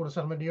about cross-border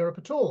settlement in Europe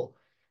at all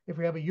if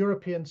we have a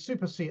European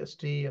super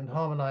CSD and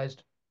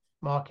harmonized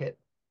market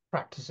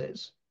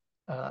practices?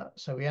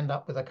 So we end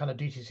up with a kind of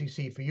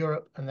DTCC for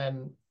Europe, and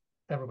then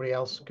everybody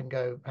else can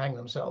go hang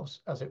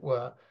themselves, as it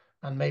were.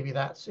 And maybe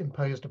that's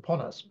imposed upon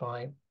us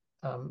by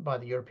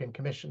the European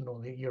Commission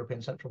or the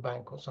European Central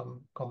Bank or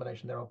some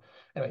combination thereof.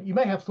 Anyway, you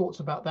may have thoughts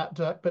about that,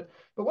 Dirk, but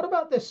what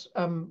about this,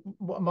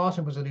 what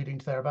Martin was alluding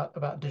to there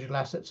about digital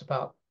assets,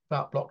 about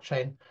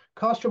blockchain?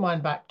 Cast your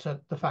mind back to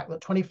the fact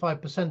that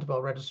 25% of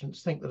our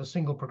registrants think that a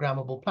single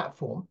programmable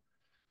platform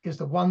is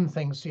the one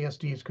thing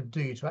CSDs could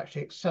do to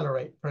actually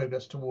accelerate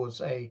progress towards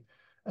a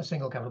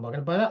single capital market.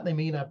 And by that, they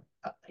mean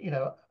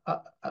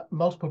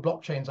multiple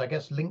blockchains, I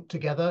guess, linked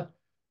together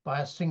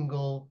by a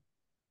single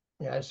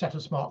set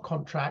of smart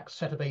contracts,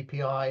 set of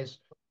APIs,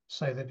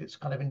 so that it's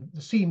kind of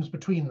the seams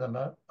between them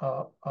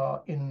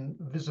are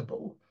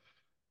invisible.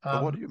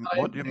 What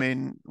do you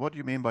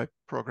mean by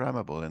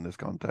programmable in this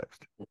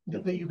context?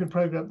 That you can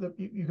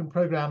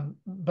program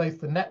both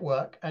the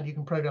network and you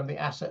can program the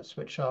assets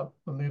which are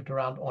moved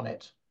around on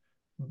it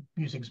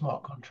using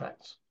smart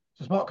contracts.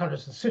 So smart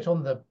contracts that sit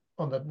on the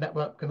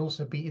network can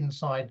also be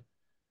inside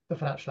the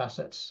financial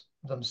assets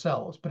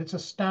themselves, but it's a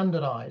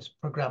standardized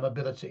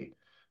programmability.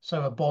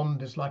 So a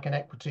bond is like an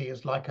equity,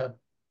 is like a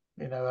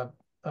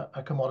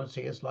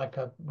commodity, is like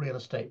a real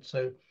estate.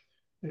 So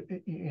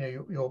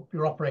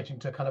you're operating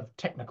to kind of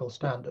technical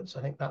standards.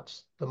 I think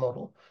that's the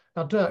model.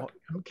 Now, Dirk,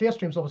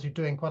 Clearstream's obviously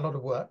doing quite a lot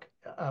of work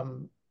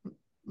on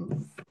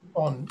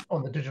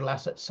the digital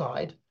asset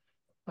side.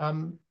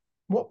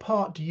 What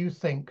part do you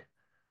think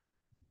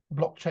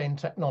blockchain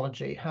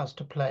technology has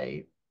to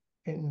play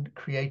in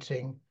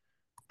creating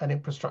an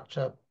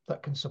infrastructure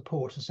that can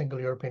support a single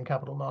European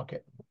capital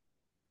market?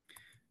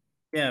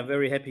 Yeah,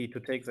 very happy to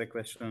take that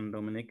question,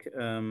 Dominic.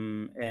 I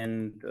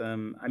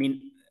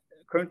mean,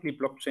 currently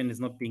blockchain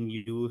is not being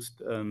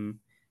used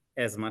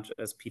as much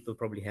as people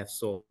probably have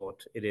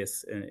thought it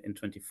is in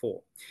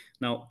 24.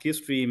 Now,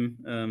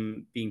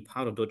 Clearstream, being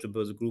part of Deutsche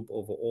Börse Group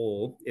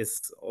overall,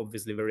 is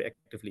obviously very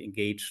actively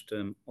engaged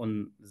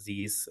on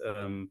these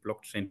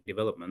blockchain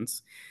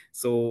developments.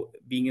 So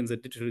being in the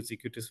digital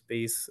security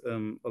space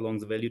along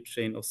the value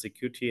chain of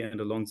security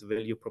and along the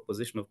value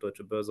proposition of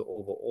Deutsche Börse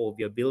overall,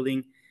 we are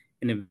building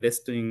and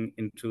investing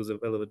into the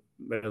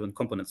relevant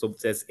components. So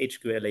there's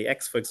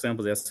HQLAX, for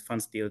example, there's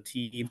Funds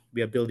DLT.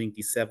 We are building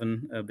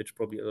D7, which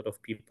probably a lot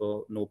of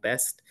people know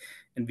best.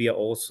 And we are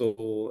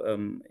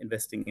also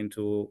investing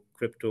into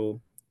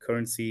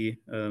cryptocurrency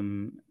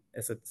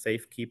asset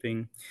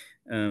safekeeping.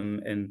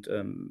 And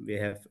we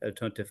have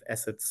alternative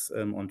assets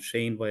on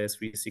chain via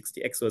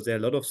 360X. So there are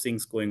a lot of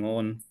things going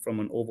on from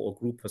an overall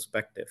group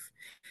perspective.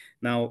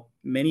 Now,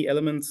 many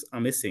elements are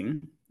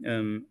missing.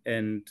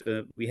 And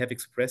we have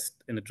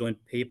expressed in a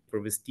joint paper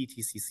with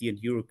DTCC and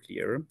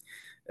Euroclear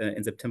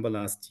in September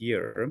last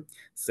year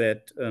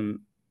that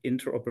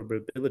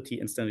interoperability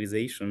and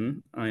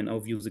standardization are, in our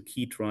view, the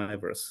key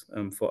drivers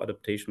for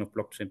adaptation of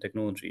blockchain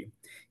technology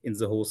in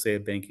the wholesale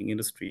banking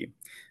industry.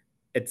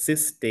 At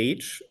this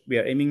stage, we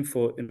are aiming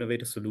for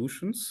innovative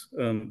solutions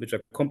which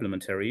are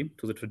complementary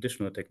to the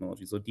traditional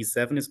technology. So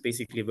D7 is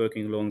basically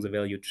working along the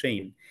value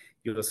chain.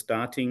 You're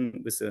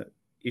starting with a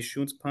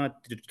issuance part,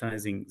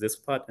 digitizing this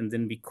part, and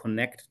then we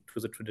connect to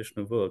the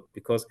traditional world.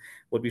 Because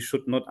what we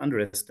should not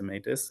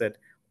underestimate is that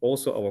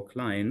also our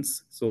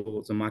clients,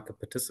 so the market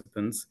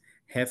participants,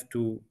 have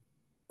to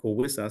go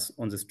with us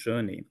on this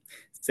journey.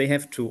 They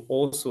have to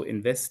also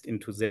invest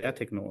into their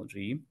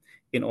technology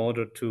in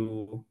order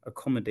to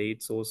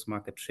accommodate those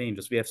market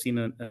changes. We have seen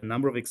a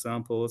number of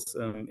examples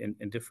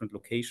in different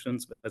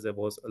locations where there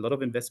was a lot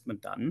of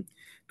investment done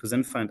to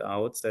then find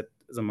out that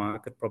the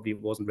market probably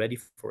wasn't ready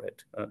for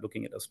it,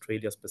 looking at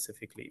Australia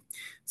specifically.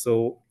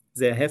 So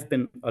there have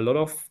been a lot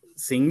of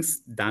things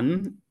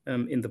done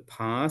in the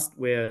past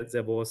where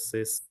there was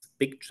this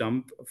big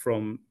jump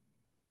from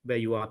where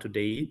you are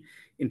today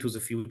into the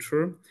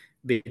future,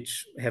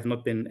 which have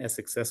not been as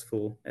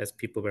successful as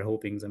people were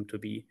hoping them to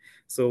be.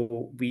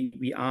 So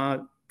we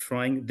are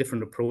trying a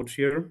different approach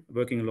here,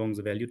 working along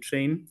the value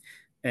chain.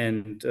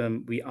 And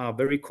we are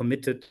very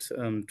committed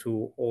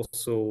to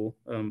also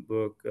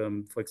work,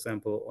 for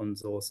example, on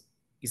those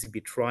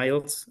ECB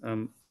trials.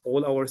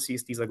 All our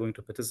CSDs are going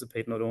to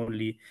participate, not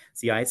only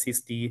the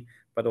ICSD,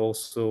 but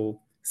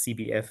also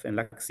CBF and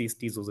LAC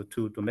CSDs, those are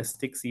two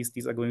domestic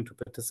CSDs are going to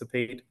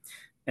participate.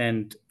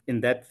 And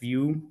in that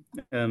view,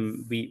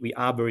 we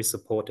are very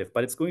supportive,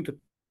 but it's going to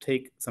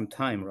take some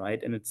time,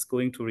 right? And it's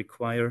going to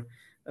require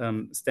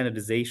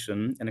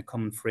standardization and a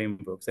common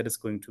framework. That is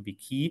going to be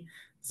key.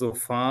 So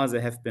far,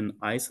 there have been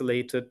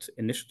isolated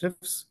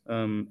initiatives,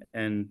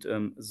 and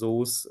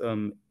those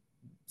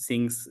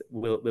things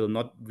will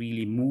not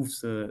really move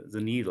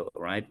the needle,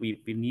 right? We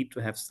need to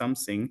have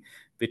something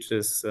which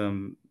is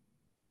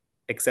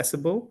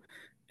accessible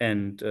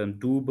and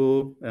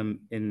doable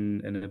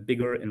in a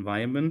bigger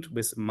environment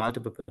with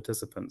multiple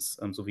participants.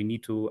 So we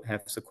need to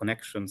have the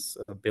connections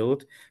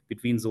built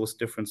between those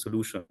different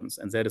solutions.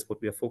 And that is what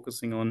we are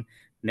focusing on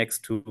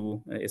next to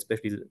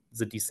especially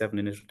the D7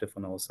 initiative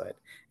on our side.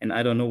 And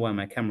I don't know why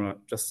my camera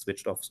just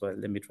switched off, so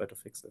let me try to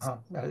fix this.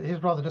 It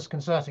is rather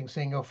disconcerting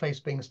seeing your face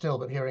being still,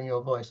 but hearing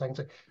your voice. I can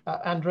say,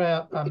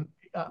 Andrea,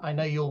 I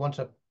know you'll want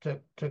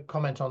to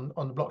comment on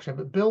the blockchain,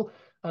 but Bill,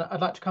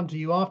 I'd like to come to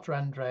you after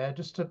Andrea,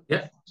 just to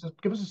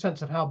give us a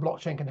sense of how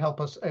blockchain can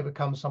help us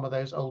overcome some of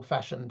those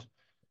old-fashioned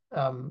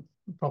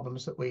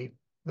problems that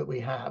we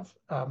have.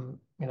 You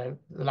know,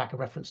 the lack of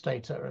reference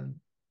data and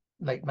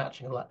late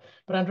matching and all that.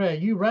 But Andrea,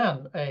 you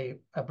ran a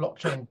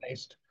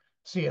blockchain-based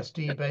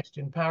CSD based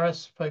in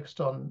Paris,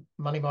 focused on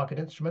money market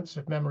instruments,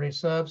 if memory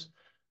serves.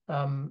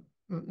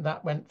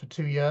 That went for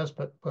 2 years,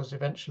 but was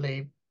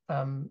eventually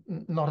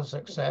not a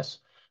success.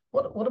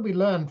 What did we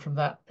learn from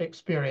that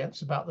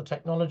experience about the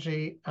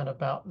technology and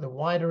about the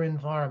wider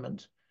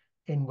environment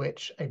in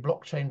which a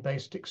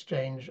blockchain-based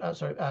exchange,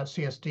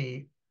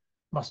 CSD,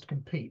 must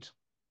compete?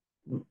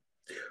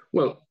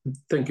 Well,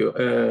 thank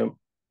you.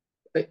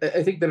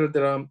 I think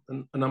there are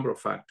a number of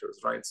factors,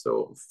 right?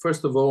 So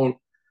first of all,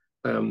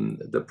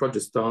 the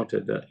project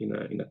started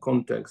in a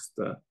context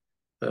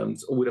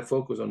with a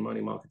focus on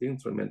money market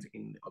instruments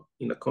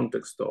in a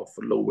context of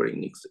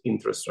lowering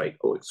interest rate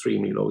or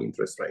extremely low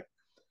interest rate.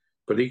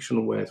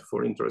 Prediction was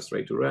for interest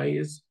rate to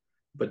rise,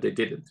 but they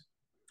didn't.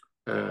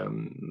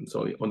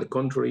 So on the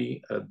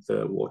contrary,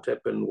 what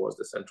happened was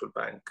the central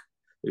bank,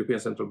 the European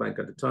Central Bank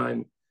at the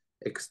time,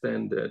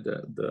 extended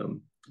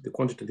the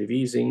quantitative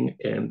easing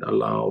and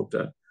allowed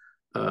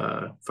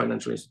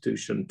financial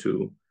institution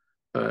to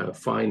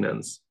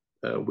finance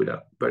with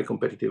a very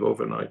competitive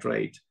overnight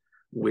rate,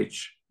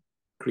 which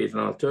creates an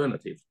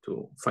alternative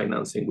to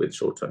financing with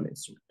short-term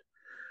instruments.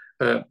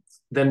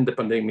 Then the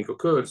pandemic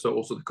occurred, so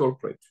also the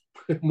corporate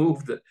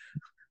moved the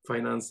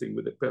financing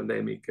with the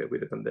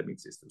pandemic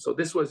system. So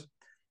this was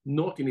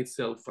not in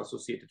itself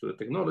associated to the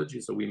technology.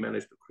 So we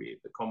managed to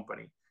create the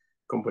company.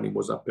 Company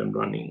was up and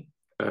running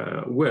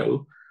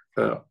well.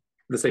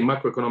 Let's say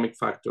macroeconomic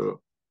factor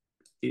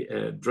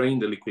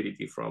drained the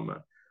liquidity from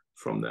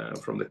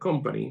the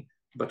company,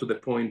 but to the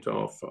point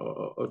of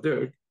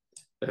dirt,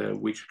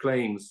 which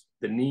claims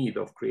the need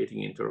of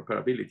creating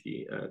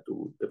interoperability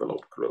to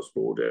develop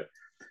cross-border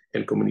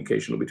and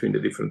communication between the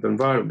different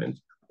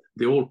environments.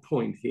 The whole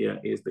point here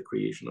is the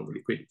creation of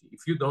liquidity.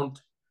 If you don't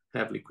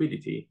have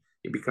liquidity,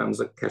 it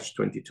becomes a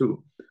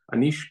catch-22.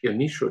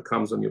 An issuer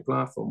comes on your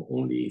platform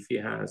only if he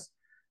has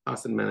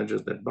asset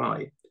managers that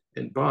buy.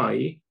 And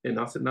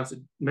asset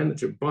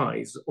manager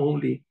buys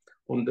only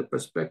on the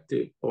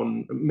perspective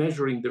on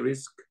measuring the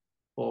risk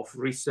of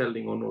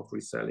reselling or not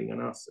reselling an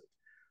asset.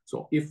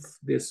 So if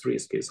this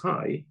risk is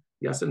high,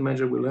 the asset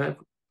manager will have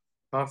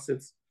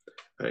assets,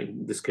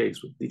 in this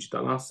case with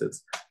digital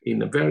assets,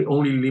 in a very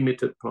only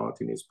limited part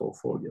in his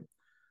portfolio.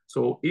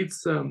 So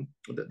it's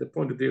the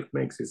point that Dirk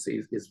makes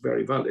is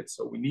very valid.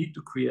 So we need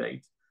to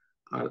create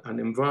an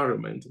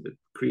environment that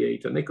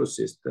create an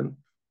ecosystem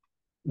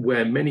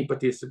where many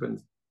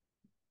participants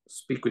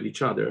speak with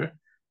each other.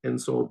 And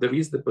so there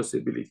is the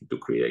possibility to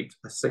create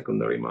a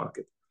secondary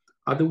market.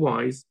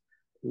 Otherwise,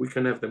 we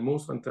can have the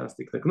most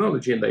fantastic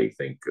technology, and I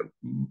think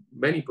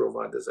many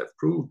providers have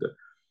proved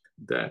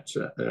that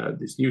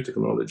this new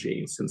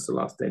technology since the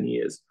last 10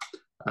 years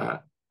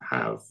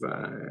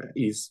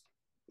is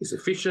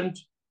efficient,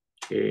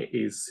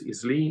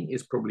 is lean,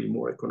 is probably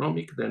more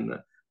economic than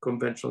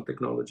conventional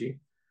technology.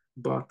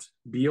 But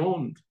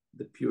beyond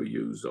the pure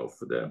use of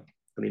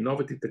an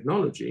innovative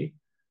technology,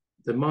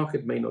 the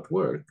market may not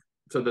work.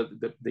 So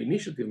the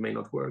initiative may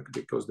not work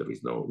because there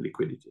is no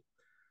liquidity.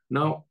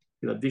 Now,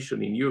 in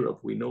addition, in Europe,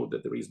 we know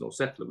that there is no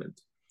settlement.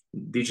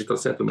 Digital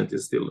settlement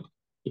is still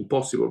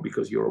impossible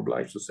because you're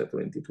obliged to settle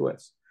in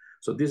T2S.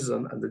 So this is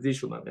an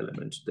additional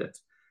element that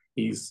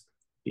is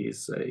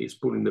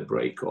pulling the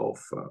brake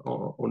off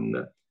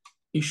on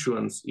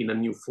issuance in a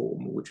new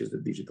form, which is the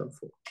digital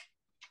form.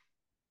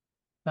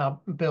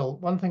 Now, Bill,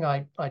 one thing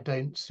I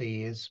don't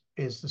see is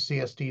the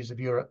CSDs of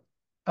Europe,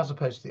 as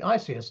opposed to the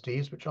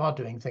ICSDs, which are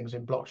doing things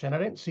in blockchain. I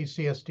don't see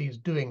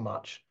CSDs doing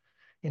much.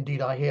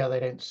 Indeed, I hear they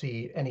don't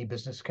see any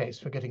business case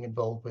for getting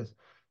involved with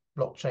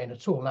blockchain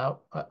at all.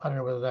 Now, I don't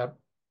know whether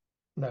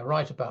they're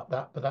right about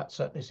that, but that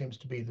certainly seems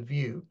to be the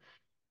view.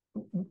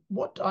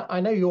 What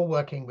I know you're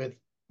working with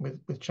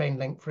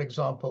Chainlink, for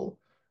example.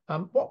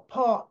 What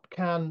part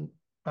can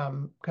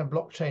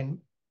blockchain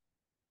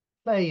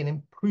play in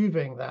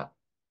improving that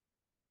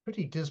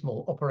pretty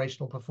dismal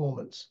operational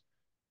performance?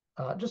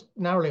 Just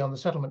narrowly on the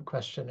settlement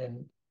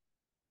question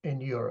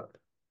in Europe.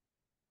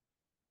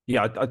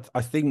 Yeah,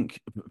 I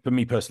think for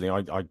me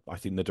personally, I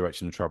think the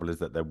direction of travel is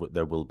that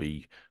there will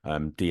be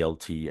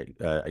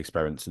DLT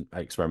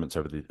experiments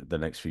over the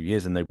next few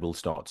years, and they will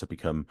start to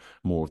become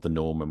more of the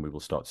norm, and we will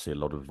start to see a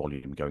lot of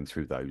volume going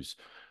through those.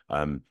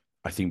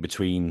 I think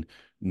between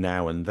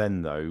now and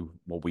then, though,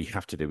 what we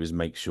have to do is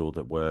make sure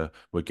that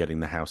we're getting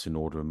the house in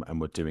order and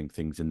we're doing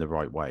things in the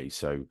right way.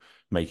 So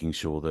making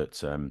sure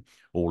that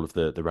all of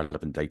the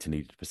relevant data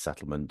needed for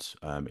settlement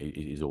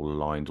is all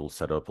aligned, all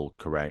set up, all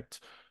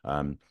correct.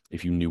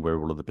 If you knew where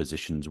all of the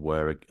positions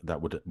were,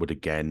 that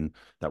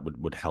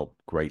would help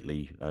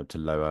greatly to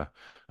lower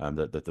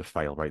the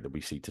fail rate that we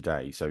see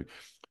today. So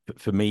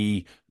for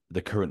me,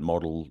 the current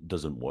model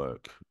doesn't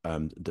work.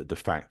 The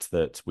fact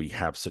that we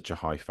have such a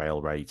high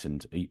fail rate,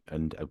 and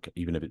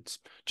even if it's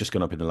just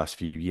gone up in the last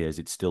few years,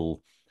 it's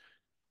still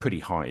pretty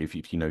high.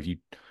 If you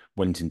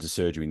went into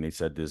surgery and they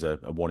said there's a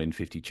 1 in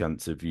 50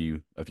 chance of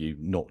you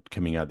not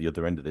coming out the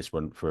other end of this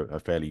one for a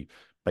fairly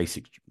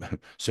basic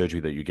surgery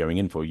that you're going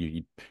in for,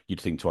 you'd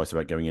think twice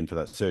about going in for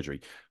that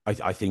surgery.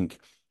 I think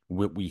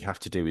what we have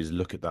to do is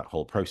look at that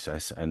whole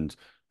process, and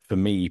for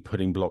me,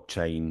 putting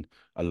blockchain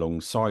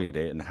alongside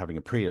it and having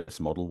a Prius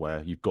model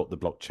where you've got the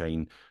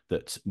blockchain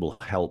that will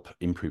help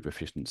improve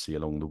efficiency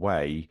along the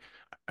way,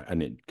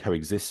 and it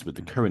coexists with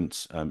the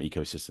current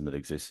ecosystem that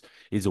exists,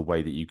 is a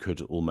way that you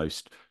could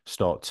almost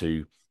start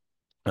to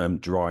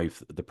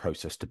drive the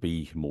process to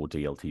be more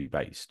DLT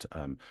based.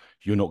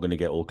 You're not going to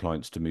get all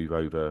clients to move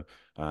over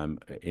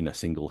in a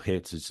single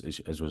hit,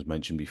 as was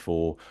mentioned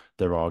before.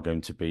 There are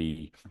going to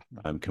be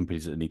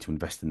companies that need to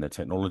invest in their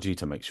technology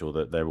to make sure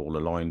that they're all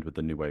aligned with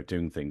the new way of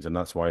doing things. And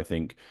that's why I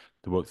think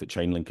the work that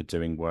Chainlink are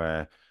doing,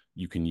 where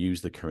you can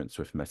use the current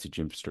Swift message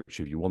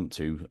infrastructure if you want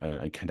to,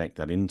 and connect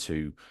that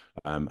into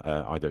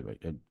either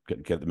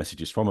get the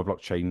messages from a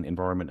blockchain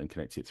environment and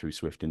connect it through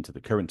Swift into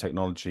the current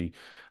technology.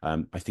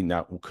 I think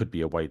that could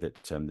be a way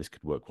that this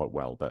could work quite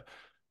well. But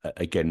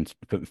again,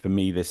 for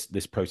me,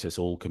 this process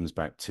all comes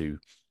back to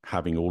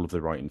having all of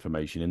the right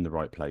information in the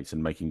right place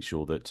and making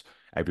sure that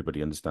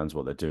everybody understands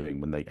what they're doing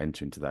when they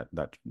enter into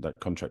that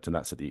contract, and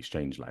that's at the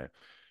exchange layer.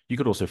 You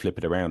could also flip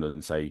it around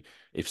and say,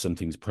 if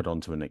something's put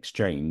onto an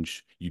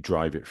exchange, you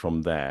drive it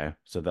from there.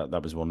 So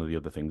that was one of the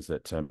other things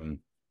that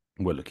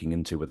we're looking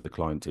into with the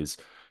client is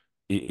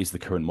the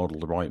current model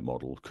the right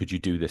model? Could you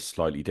do this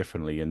slightly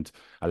differently and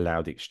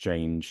allow the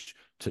exchange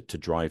to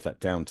drive that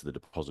down to the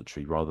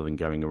depository rather than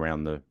going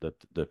around the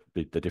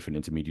different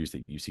intermediaries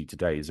that you see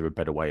today? Is there a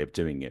better way of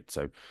doing it?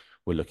 So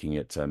we're looking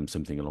at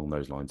something along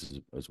those lines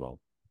as well.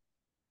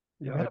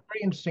 Yeah, we had a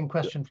very interesting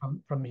question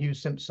from Hugh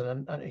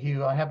Simpson, and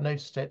Hugh, I have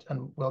noticed it,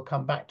 and we'll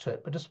come back to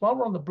it. But just while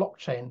we're on the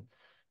blockchain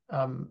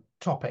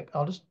topic,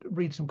 I'll just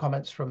read some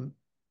comments from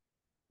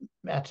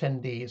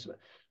attendees.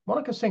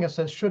 Monica Singer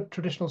says, should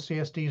traditional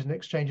CSDs and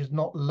exchanges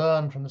not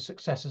learn from the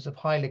successes of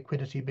high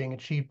liquidity being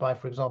achieved by,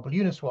 for example,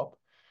 Uniswap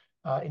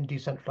in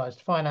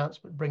decentralized finance,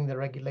 but bring the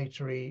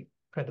regulatory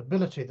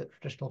credibility that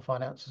traditional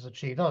finance has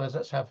achieved? In other words,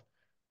 let's have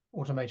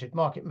automated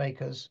market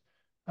makers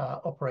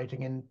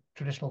operating in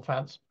traditional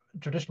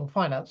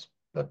finance,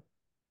 but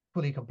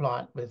fully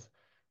compliant with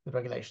the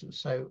regulations.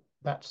 So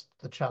that's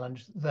the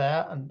challenge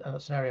there, and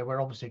that's an area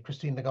where obviously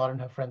Christine Lagarde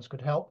and her friends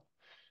could help.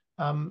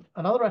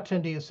 Another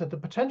attendee has said the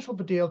potential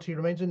for DLT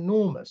remains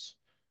enormous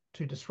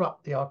to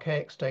disrupt the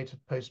archaic state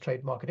of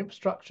post-trade market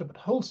infrastructure, but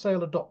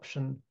wholesale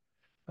adoption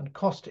and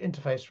cost to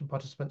interface from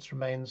participants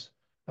remains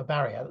a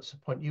barrier. That's the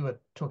point you were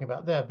talking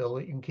about there, Bill,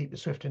 that you can keep the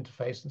Swift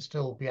interface and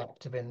still be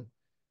active in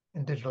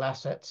digital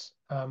assets.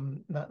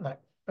 That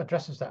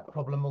addresses that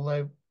problem,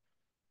 although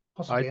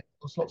possibly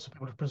there's lots of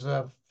people to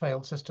preserve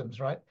failed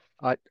systems, right?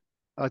 I'd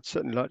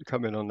certainly like to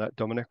come in on that,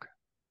 Dominic.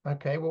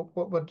 Okay, well,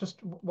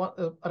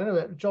 I don't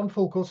know. John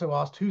Falk also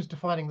asked, who's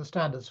defining the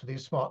standards for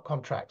these smart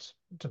contracts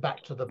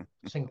back to the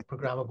single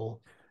programmable?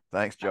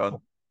 Thanks,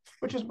 John.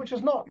 Which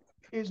is not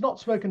it's not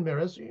smoke and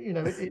mirrors. You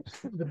know,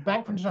 it's the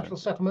Bank for International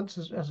Settlements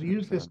has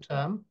used this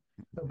term,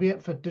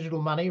 albeit for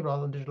digital money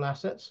rather than digital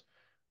assets.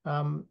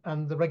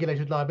 And the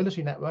Regulated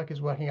Liability Network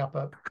is working up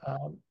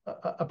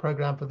a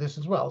program for this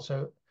as well.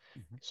 So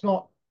it's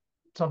not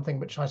something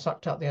which I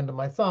sucked out the end of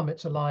my thumb.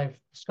 It's a live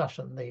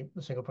discussion, the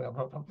single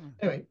program.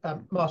 Anyway,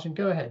 Martin,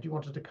 go ahead. You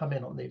wanted to come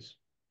in on these.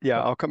 Yeah,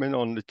 I'll come in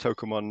on the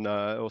token one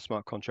or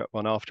smart contract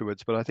one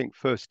afterwards. But I think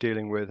first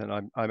dealing with, and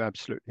I'm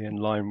absolutely in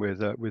line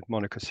with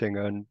Monica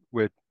Singer, and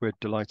we're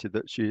delighted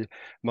that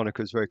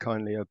Monica's very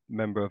kindly a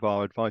member of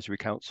our advisory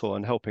council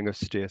and helping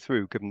us steer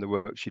through, given the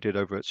work she did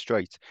over at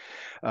Straight,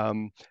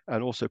 and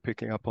also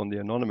picking up on the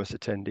anonymous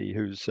attendee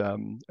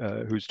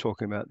who's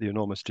talking about the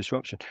enormous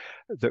disruption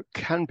that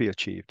can be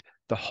achieved.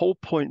 The whole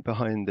point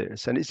behind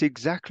this, and it's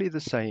exactly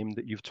the same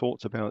that you've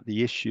talked about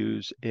the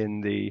issues in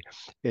the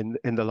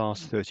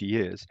last 30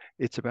 years.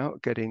 It's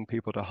about getting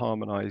people to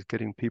harmonize,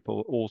 getting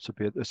people all to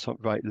be at the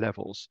right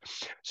levels.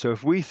 So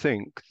if we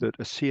think that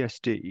a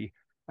CSD,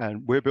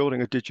 and we're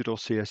building a digital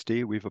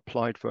CSD, we've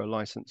applied for a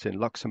license in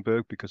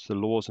Luxembourg because the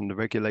laws and the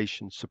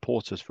regulations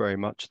support us very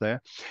much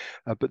there.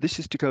 But this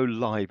is to go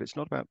live. It's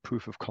not about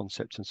proof of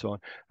concept and so on.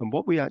 And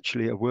what we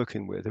actually are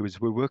working with is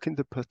we're working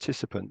the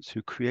participants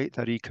who create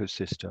that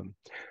ecosystem,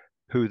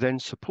 who then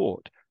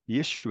support the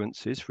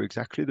issuances for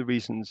exactly the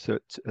reasons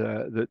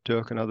that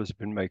Dirk and others have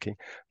been making.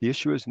 The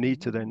issuers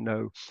need to then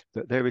know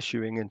that they're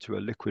issuing into a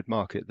liquid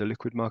market. The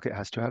liquid market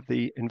has to have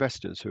the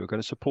investors who are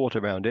going to support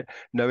around it,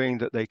 knowing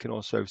that they can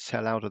also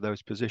sell out of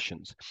those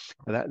positions.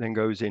 And that then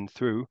goes in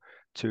through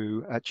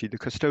to actually the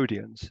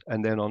custodians,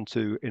 and then on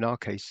to, in our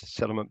case,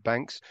 settlement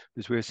banks,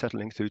 as we're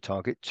settling through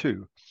Target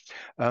 2.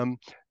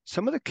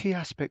 Some of the key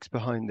aspects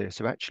behind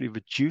this are actually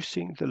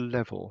reducing the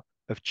level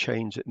of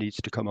change that needs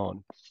to come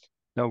on.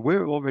 Now,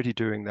 we're already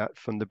doing that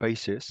from the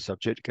basis,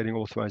 subject to getting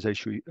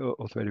authorization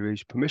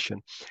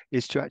permission,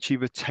 is to actually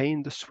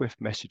retain the SWIFT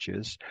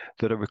messages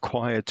that are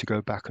required to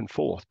go back and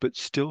forth, but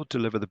still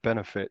deliver the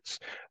benefits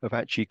of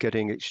actually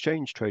getting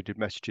exchange-traded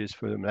messages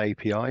from an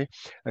API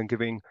and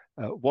giving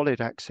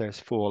wallet access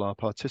for all our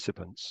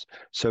participants.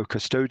 So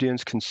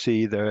custodians can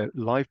see their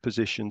live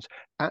positions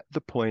at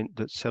the point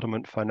that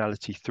Settlement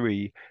Finality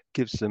 3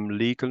 gives them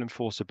legal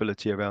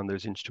enforceability around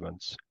those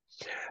instruments.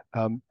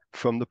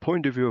 From the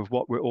point of view of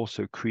what we're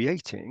also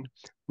creating,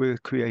 we're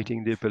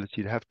creating the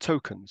ability to have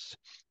tokens.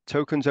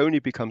 Tokens only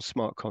become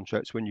smart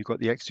contracts when you've got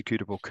the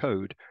executable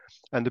code.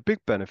 And the big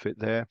benefit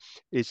there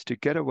is to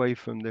get away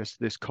from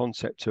this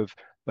concept of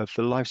the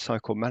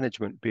lifecycle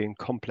management being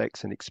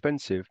complex and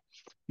expensive.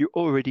 You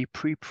already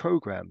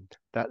pre-program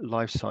that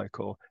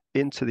lifecycle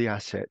into the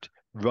asset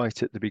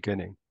right at the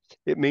beginning.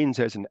 It means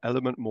there's an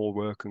element more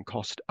work and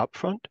cost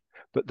upfront,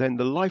 but then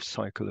the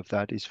lifecycle of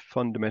that is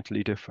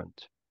fundamentally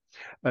different.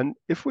 And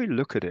if we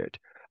look at it,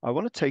 I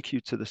want to take you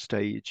to the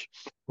stage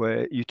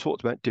where you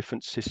talked about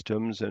different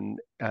systems and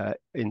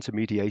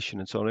intermediation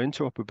and so on.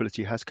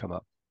 Interoperability has come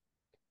up.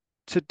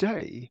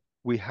 Today,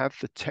 we have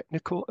the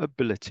technical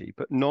ability,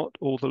 but not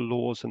all the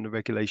laws and the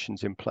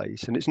regulations in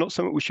place. And it's not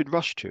something we should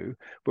rush to,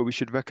 but we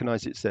should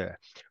recognize it's there.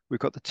 We've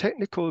got the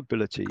technical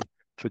ability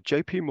for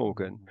JP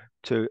Morgan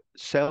to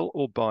sell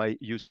or buy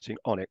using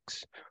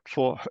Onyx,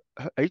 for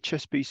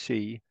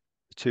HSBC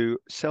to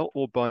sell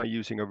or buy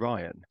using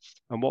Orion.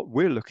 And what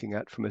we're looking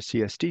at from a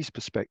CSD's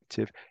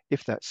perspective,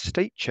 if that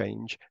state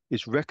change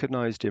is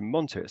recognized in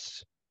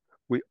Montes,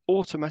 we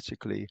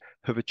automatically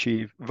have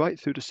achieved right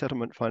through to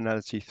Settlement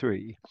Finality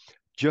 3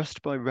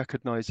 just by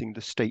recognizing the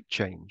state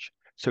change.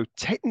 So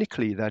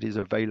technically that is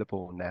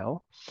available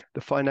now.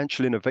 The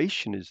financial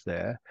innovation is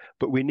there,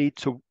 but we need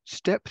to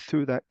step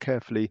through that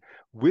carefully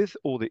with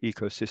all the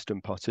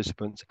ecosystem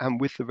participants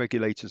and with the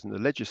regulators and the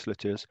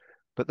legislators.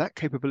 But that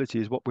capability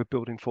is what we're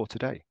building for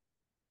today.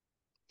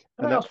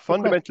 And that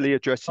fundamentally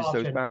addresses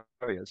those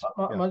barriers.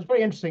 It's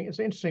very interesting. It's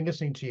interesting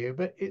listening to you,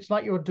 but it's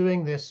like you're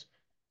doing this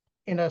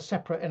in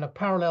a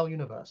parallel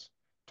universe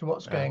to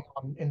what's going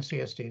on in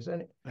CSDs.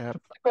 And to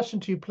put the question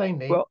to you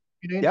plainly,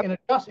 in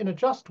a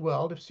just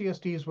world, if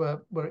CSDs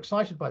were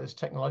excited by this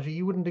technology,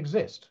 you wouldn't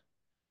exist,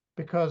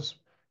 because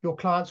your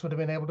clients would have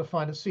been able to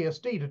find a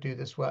CSD to do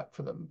this work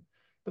for them.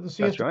 But the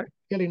CSD is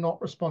clearly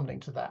not responding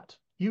to that.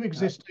 You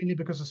exist only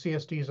because the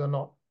CSDs are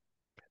not.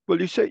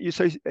 Well, you say,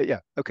 yeah,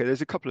 okay,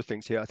 there's a couple of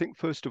things here. I think,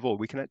 first of all,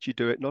 we can actually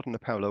do it not in a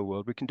parallel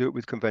world. We can do it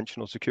with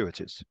conventional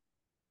securities.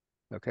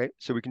 Okay,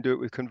 so we can do it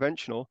with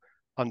conventional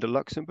under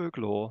Luxembourg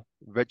law,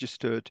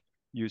 registered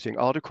using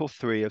Article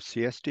 3 of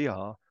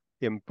CSDR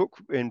in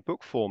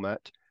book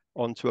format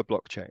onto a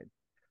blockchain.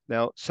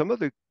 Now, some of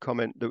the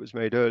comment that was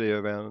made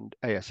earlier around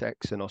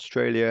ASX in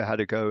Australia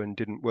had a go and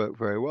didn't work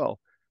very well.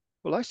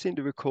 Well, I seem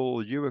to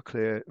recall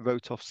Euroclear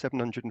wrote off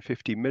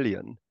 750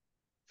 million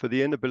for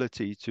the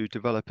inability to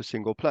develop a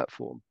single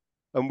platform.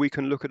 And we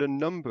can look at a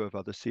number of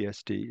other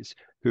CSDs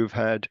who've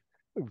had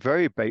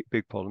very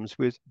big problems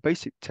with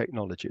basic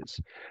technologies.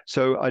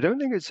 So I don't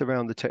think it's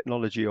around the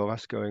technology or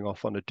us going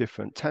off on a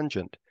different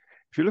tangent.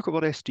 If you look at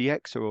what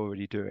SDX are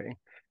already doing,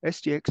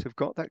 SDX have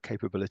got that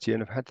capability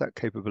and have had that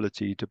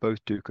capability to both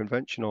do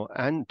conventional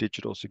and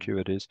digital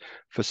securities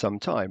for some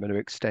time and are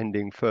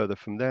extending further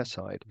from their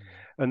side.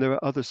 And there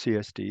are other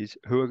CSDs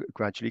who are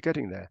gradually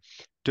getting there.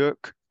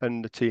 Dirk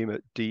and the team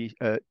at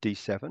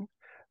D7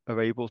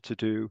 are able to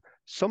do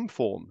some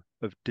form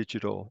of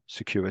digital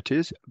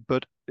securities,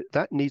 but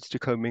that needs to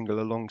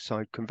commingle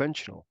alongside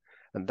conventional.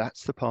 And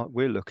that's the part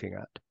we're looking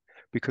at,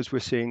 because we're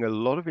seeing a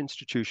lot of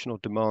institutional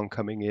demand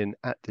coming in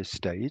at this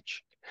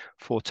stage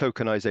for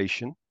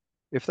tokenization.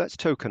 If that's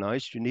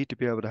tokenized, you need to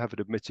be able to have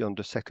it admitted on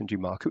the secondary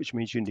market, which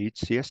means you need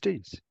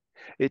CSDs.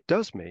 It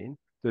does mean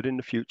that in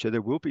the future,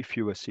 there will be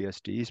fewer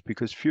CSDs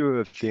because fewer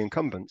of the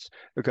incumbents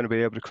are going to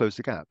be able to close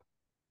the gap.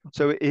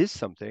 So it is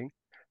something,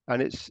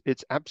 and it's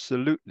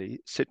absolutely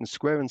sitting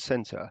square and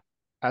center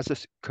as a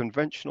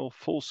conventional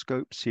full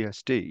scope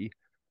CSD,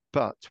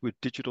 but with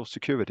digital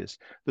securities.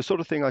 The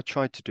sort of thing I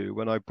tried to do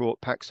when I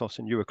brought Paxos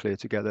and Euroclear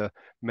together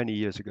many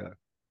years ago.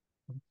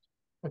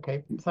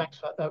 Okay, thanks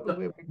for that.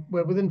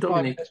 We're within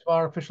 5 minutes of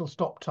our official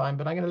stop time,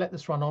 but I'm going to let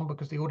this run on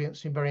because the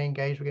audience seem very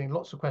engaged. We're getting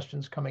lots of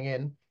questions coming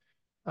in.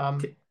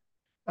 Andrea,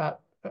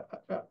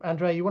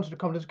 you wanted to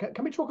comment.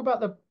 Can we talk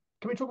about the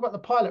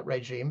pilot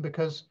regime,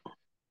 because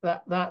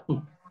that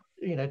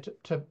you know,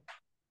 to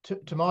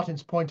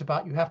Martin's point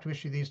about you have to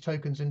issue these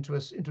tokens into a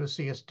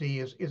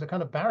CSD is a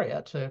kind of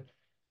barrier to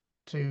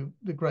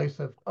the growth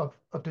of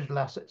digital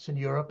assets in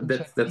Europe. And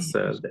that's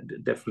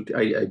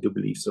definitely, I do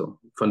believe so.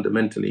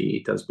 Fundamentally,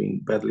 it has been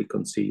badly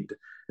conceived,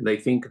 and I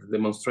think the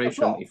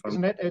demonstration,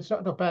 isn't it? It's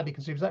not badly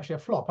conceived. It's actually a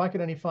flop. I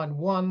can only find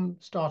one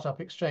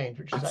startup exchange,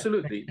 which is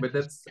absolutely. But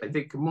that's, I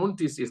think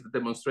Monty's is the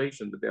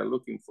demonstration that they are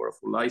looking for a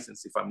full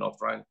license, if I'm not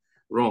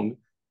wrong,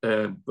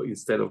 but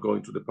instead of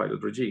going to the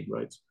pilot regime,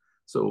 right?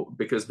 So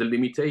because the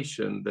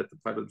limitation that the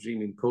pilot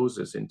regime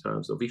imposes in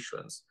terms of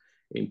issuance,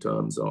 in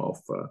terms of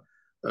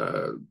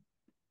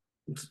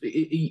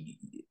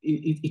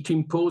it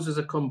imposes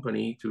a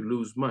company to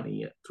lose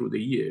money through the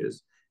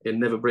years and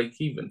never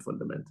break even,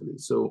 fundamentally.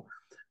 So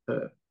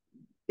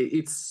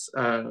it's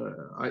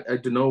I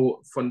don't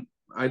know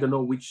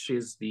which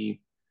is the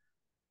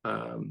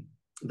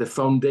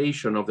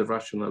foundation of the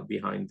rationale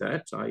behind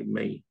that. I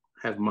may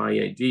have my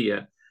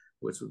idea,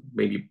 which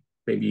maybe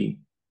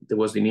there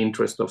was an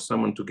interest of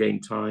someone to gain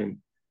time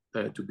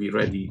to be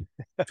ready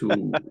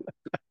to.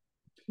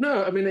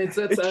 No, I mean it's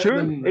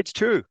true. It's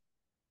true.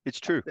 It's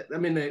true. I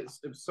mean,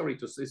 sorry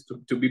to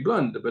be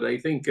blunt, but I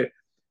think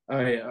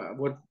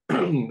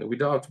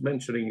without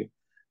mentioning,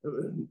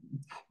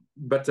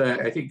 but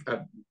I think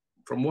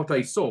from what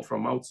I saw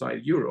from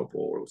outside Europe,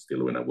 or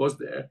still when I was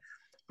there,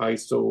 I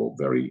saw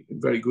very,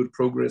 very good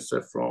progress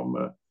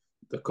from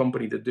the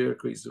company that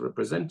Dirk is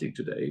representing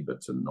today,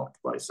 but not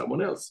by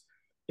someone else.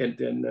 And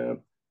then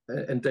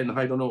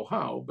I don't know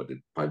how, but the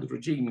pilot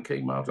regime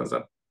came out as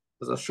a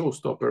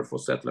showstopper for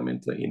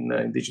settlement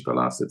in digital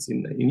assets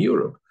in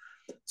Europe.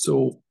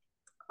 So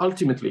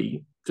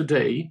ultimately,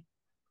 today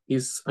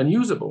is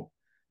unusable.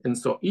 And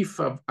so if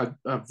a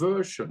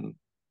version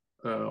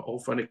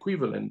of an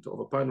equivalent of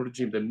a pilot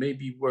regime that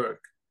maybe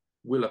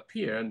will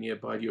appear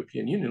nearby the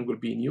European Union, will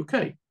be in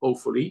UK.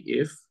 Hopefully,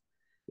 if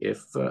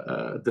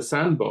the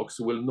sandbox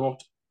will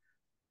not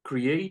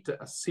create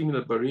a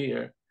similar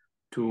barrier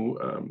to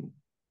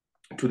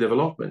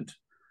development.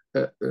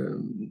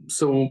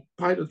 So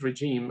pilot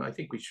regime, I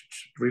think we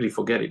should really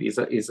forget it, is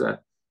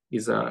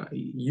a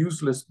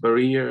useless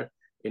barrier,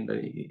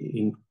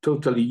 in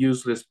totally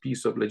useless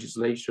piece of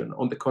legislation.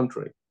 On the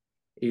contrary,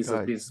 is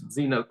an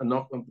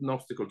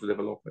obstacle to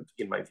development,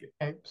 in my view.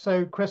 Okay.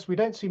 So, Chris, we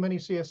don't see many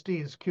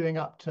CSDs queuing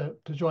up to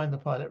join the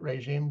pilot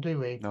regime, do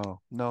we?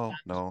 No,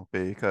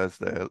 because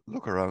they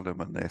look around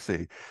them and they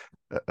see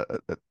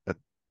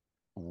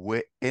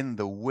in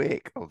the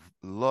wake of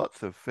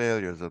lots of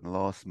failures and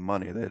lost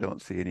money, they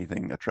don't see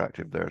anything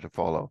attractive there to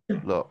follow.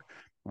 Look,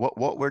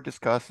 what we're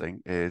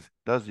discussing is,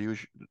 does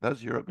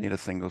Europe need a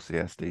single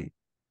CSD?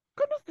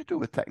 Got nothing to do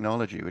with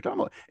technology. We're talking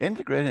about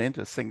integrating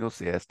into a single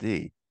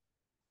CSD.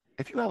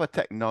 If you have a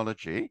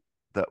technology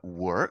that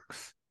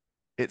works,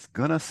 it's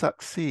gonna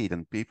succeed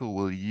and people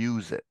will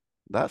use it.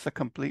 That's a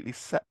completely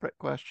separate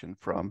question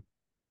from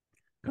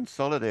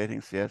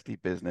consolidating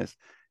CSD business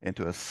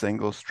into a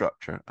single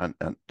structure, and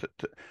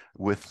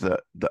with the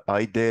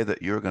idea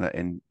that you're going to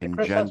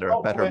engender a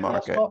better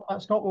market.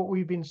 That's not what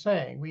we've been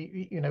saying.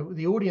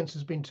 The audience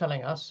has been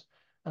telling us,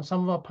 and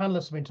some of our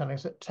panelists have been telling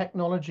us, that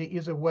technology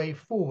is a way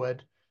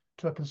forward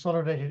to a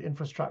consolidated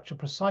infrastructure,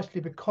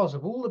 precisely because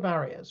of all the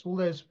barriers, all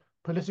those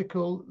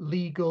political,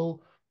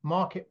 legal,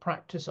 market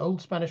practice,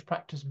 old Spanish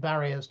practice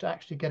barriers to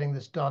actually getting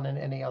this done in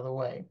any other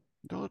way.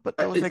 But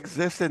those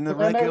exist in the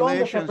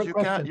regulations. No, you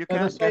can't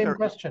get a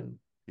question.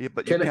 Yeah,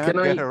 but you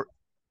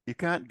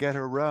can't get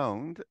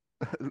around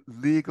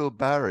legal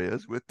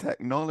barriers with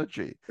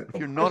technology. If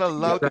you're not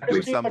allowed to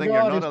do something,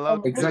 you're not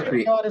allowed to.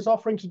 Exactly. Christine is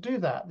offering to do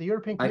that. The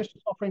European Commission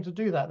is offering to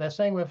do that. They're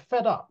saying we're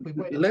fed up. We've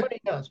waited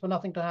 20 years for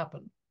nothing to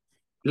happen.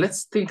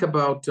 Let's think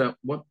about two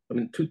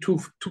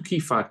key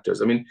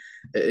factors. I mean,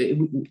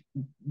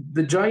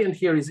 the giant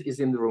here is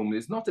in the room.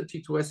 It's not that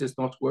T2S is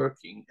not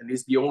working, and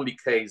it's the only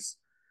case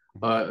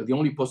the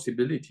only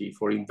possibility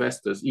for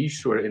investors,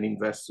 issuer and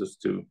investors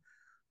to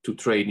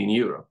trade in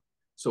Europe.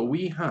 So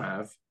we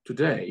have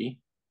today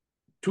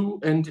two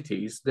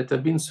entities that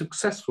have been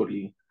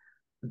successfully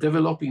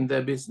developing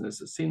their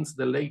business since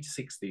the late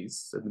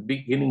 60s, at the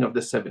beginning of the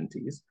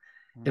 70s.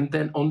 And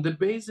then on the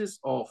basis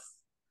of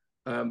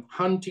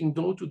hunting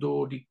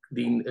door-to-door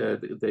the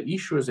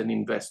issuers and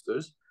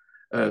investors,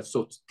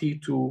 so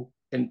T2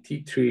 and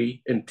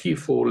T3 and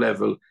T4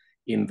 level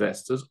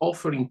investors,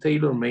 offering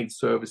tailor-made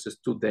services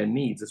to their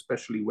needs,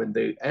 especially when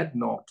they had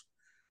not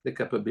the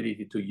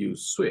capability to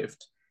use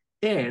SWIFT,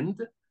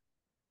 and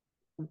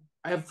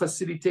have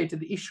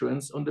facilitated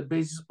issuance on the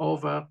basis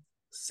of a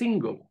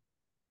single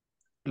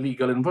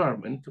legal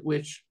environment,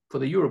 which for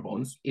the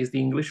Eurobonds is the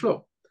English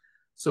law.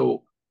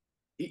 So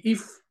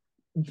if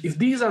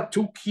these are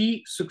two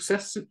key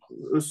success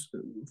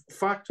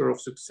factor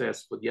of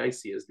success for the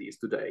ICSDs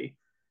today,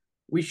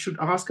 we should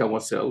ask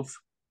ourselves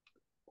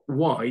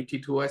why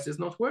T2S is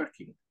not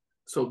working.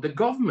 So the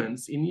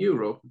governments in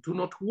Europe do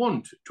not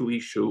want to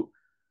issue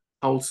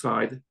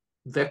outside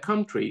their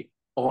country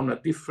on a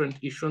different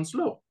issuance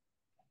law.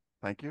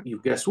 Thank you. You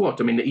guess what?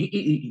 I mean,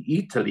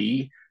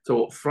 Italy,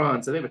 so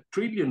France, they have $1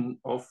 trillion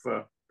of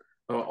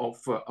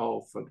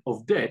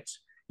debt.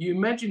 You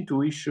imagine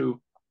to issue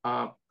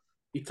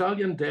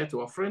Italian debt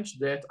or French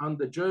debt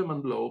under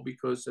German law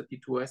because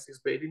T2S is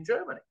based in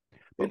Germany.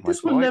 But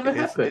this will never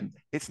happen.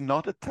 It's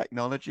not a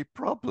technology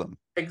problem.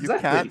 Exactly.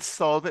 You can't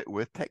solve it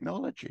with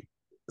technology.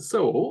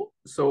 So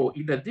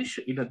in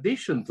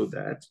addition to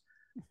that,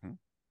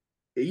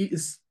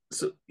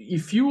 so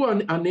if you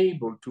are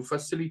unable to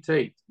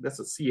facilitate,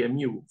 that's a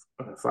CMU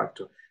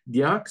factor,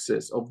 the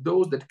access of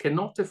those that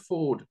cannot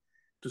afford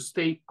to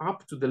stay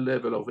up to the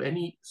level of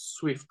any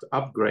SWIFT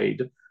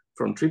upgrade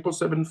from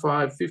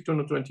 7775,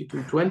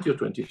 1522, 20 or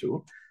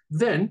 22,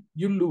 then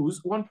you lose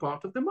one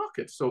part of the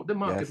market. So the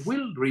market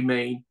will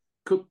remain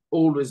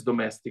always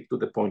domestic to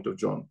the point of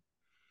John.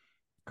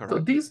 Correct. So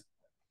these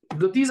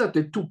are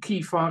the two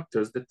key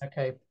factors that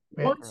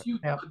once you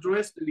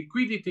address the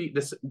liquidity,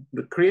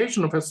 the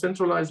creation of a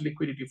centralized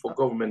liquidity for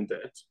government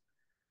debt,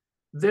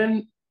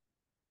 then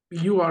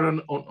you are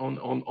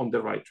on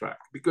the right track,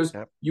 because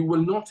you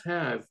will not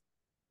have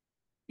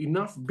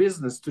enough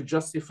business to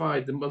justify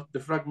the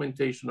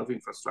fragmentation of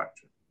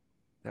infrastructure.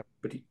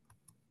 But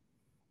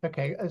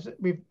okay, as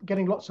we're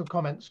getting lots of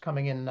comments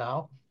coming in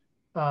now,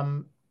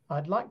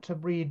 I'd like to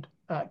read.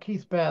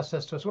 Keith Bear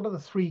says to us, what are the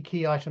three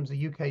key items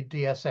the UK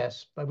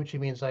DSS, by which he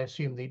means, I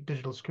assume, the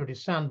Digital Security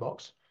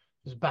Sandbox,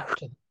 is back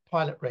to the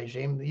pilot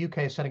regime? The UK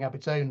is setting up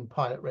its own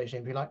pilot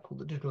regime, if you like, called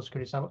the Digital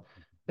Security Sandbox.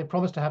 They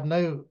promised to have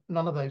none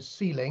of those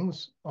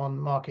ceilings on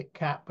market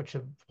cap, which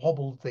have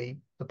hobbled the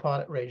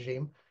pilot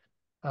regime.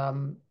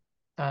 And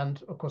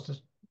of course,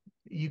 this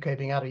UK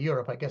being out of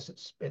Europe, I guess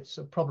it's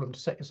a problem to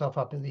set yourself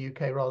up in the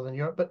UK rather than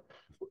Europe. But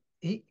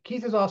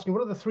Keith is asking,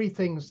 what are the three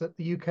things that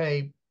the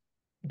UK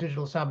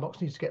Digital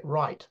Sandbox needs to get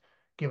right,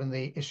 given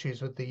the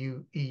issues with the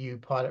EU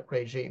pilot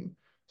regime?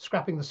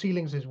 Scrapping the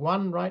ceilings is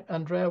one, right,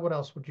 Andrea? What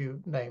else would you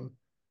name?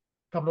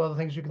 A couple of other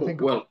things you can think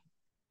of.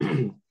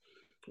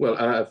 Well,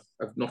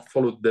 I've not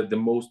followed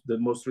the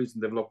most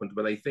recent development,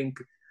 but I think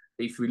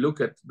if we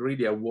look at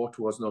really what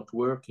was not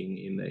working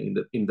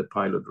in the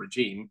pilot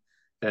regime,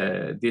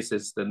 this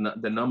is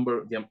the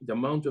number, the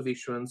amount of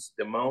issuance,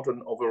 the amount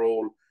of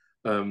overall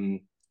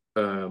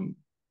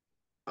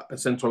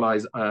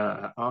centralized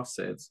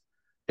assets.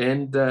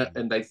 And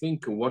I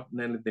think what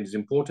is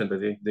important, I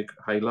think they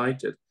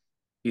highlighted,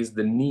 is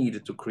the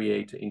need to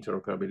create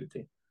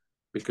interoperability,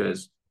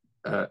 because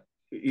there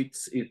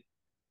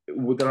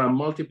are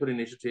multiple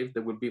initiatives.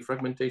 There will be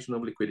fragmentation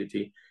of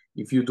liquidity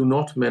if you do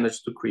not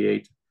manage to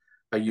create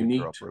a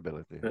unique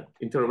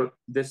interoperability.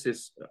 This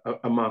is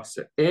a must.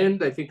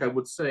 And I think I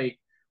would say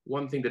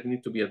one thing that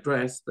needs to be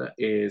addressed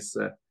is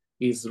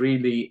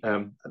really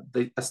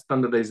the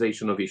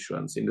standardization of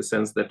issuance, in the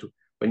sense that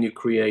when you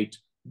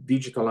create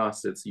digital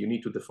assets, you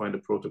need to define the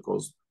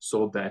protocols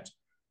so that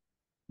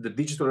the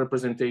digital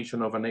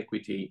representation of an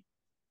equity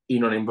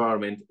in an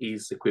environment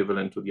is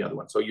equivalent to the other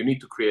one. So you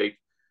need to create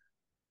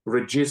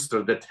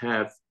registers that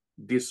have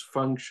this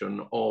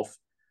function of,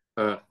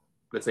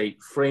 let's say,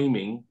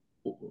 framing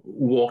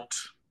what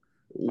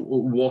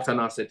an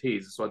asset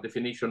is. So a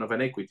definition of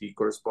an equity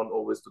corresponds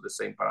always to the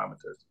same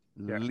parameters.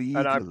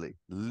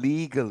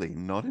 Legally,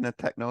 not in a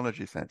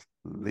technology sense.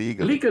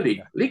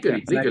 Legally.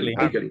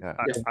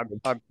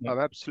 I'm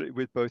absolutely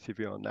with both of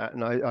you on that,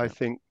 and I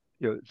think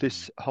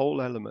this whole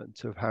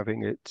element of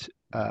having it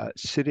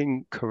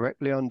sitting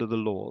correctly under the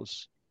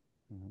laws,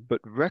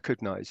 but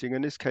recognizing,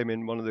 and this came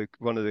in one of the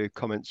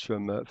comments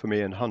from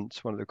Ian Hunt,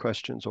 one of the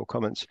questions or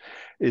comments,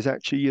 is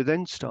actually you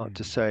then start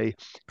to say,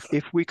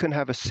 if we can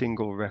have a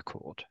single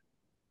record,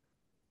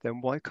 then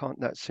why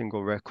can't that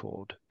single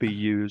record be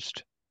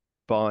used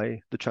by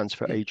the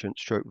transfer agent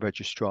stroke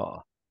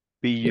registrar,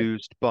 be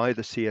used by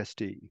the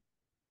CSD?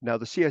 Now,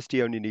 the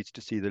CSD only needs to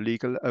see the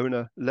legal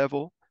owner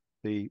level,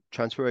 the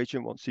transfer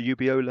agent wants the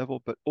UBO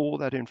level, but all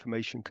that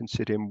information can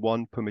sit in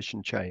one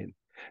permission chain.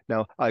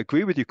 Now, I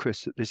agree with you,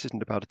 Chris, that this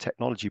isn't about a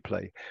technology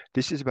play.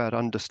 This is about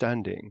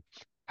understanding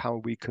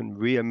how we can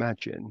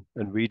reimagine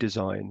and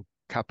redesign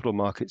capital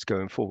markets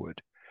going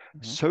forward.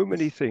 So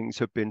many things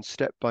have been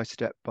step by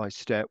step by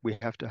step. We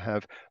have to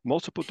have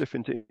multiple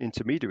different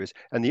intermediaries,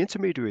 and the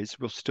intermediaries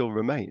will still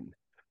remain.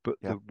 But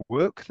the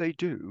work they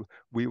do,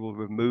 we will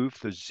remove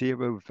the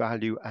zero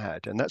value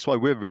add. And that's why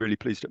we're really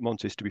pleased at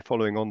Montes to be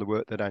following on the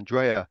work that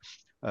Andrea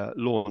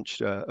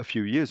launched a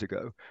few years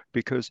ago,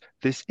 because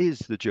this is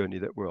the journey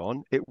that we're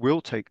on. It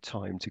will take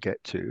time to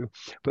get to,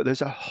 but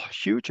there's a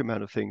huge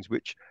amount of things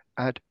which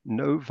add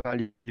no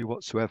value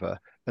whatsoever.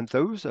 And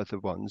those are the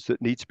ones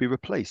that need to be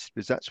replaced,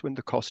 because that's when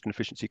the cost and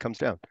efficiency comes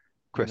down.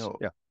 Chris, You know,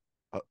 yeah.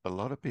 a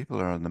lot of people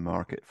are in the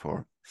market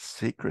for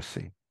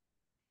secrecy.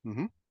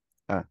 Mm-hmm.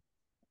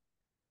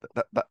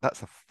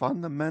 That's a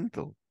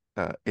fundamental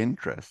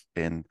interest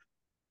in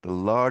the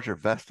larger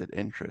vested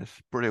interests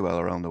pretty well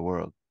around the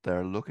world.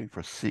 They're looking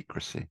for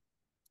secrecy.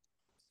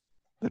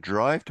 The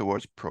drive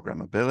towards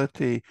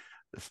programmability,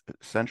 the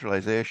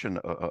centralization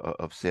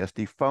of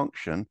CSD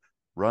function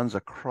runs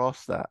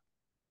across that.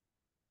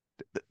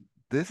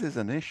 This is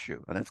an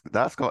issue, and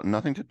that's got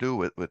nothing to do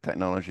with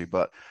technology,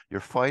 but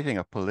you're fighting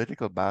a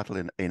political battle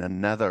in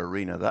another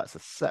arena. That's a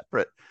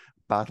separate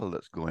battle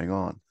that's going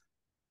on.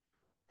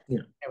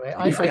 Yeah.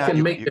 Anyway, if I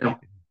can make them.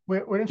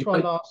 We're into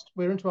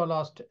our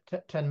last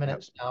 10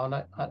 minutes now, and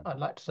I'd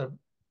like to sort of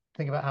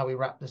think about how we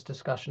wrap this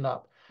discussion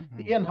up.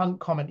 The Ian Hunt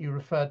comment you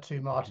referred to,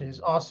 Martin, is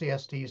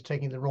RCSDs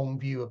taking the wrong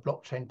view of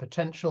blockchain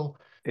potential.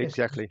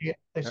 Exactly.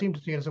 They seem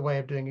to see it as a way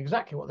of doing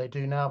exactly what they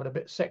do now, but a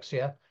bit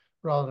sexier,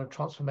 rather than a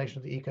transformation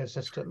of the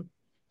ecosystem.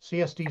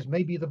 CSDs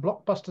may be the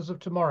blockbusters of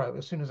tomorrow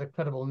as soon as a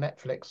credible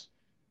Netflix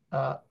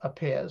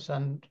appears.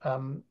 And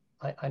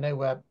I know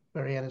where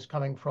Ian is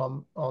coming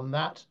from on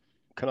that.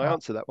 Can I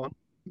answer that one?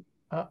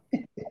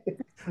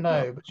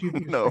 No, but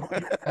you've No.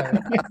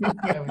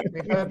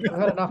 we've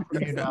heard enough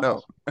from you now.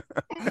 No.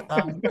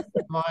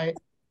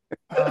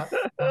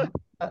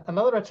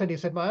 Another attendee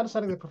said, my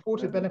understanding of the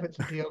purported benefits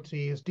of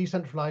DLT is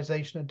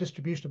decentralization and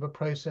distribution of a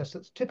process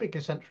that's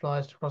typically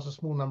centralized across a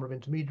small number of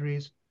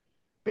intermediaries.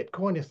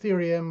 Bitcoin,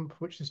 Ethereum, for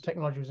which this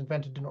technology was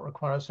invented, do not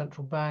require a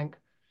central bank.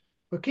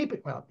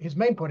 His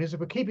main point is, if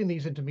we're keeping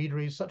these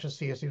intermediaries, such as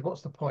CSDs,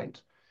 what's the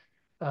point?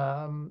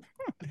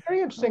 Very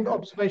interesting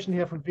observation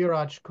here from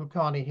Viraj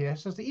Kulkarni here. It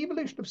says the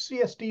evolution of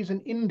CSDs in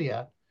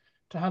India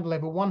to handle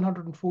over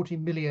 140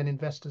 million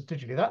investors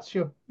digitally. That's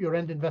your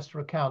end investor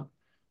account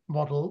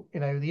model.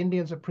 You know, the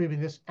Indians are proving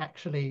this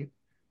actually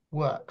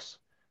works.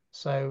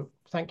 So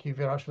thank you,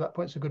 Viraj, for that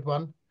point. It's a good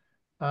one.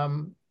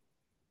 Piladi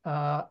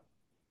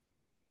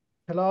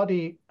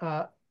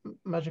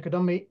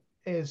Majikadami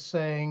is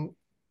saying,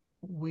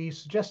 we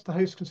suggest the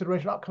host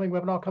consideration upcoming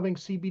webinar covering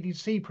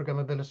CBDC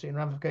programmability and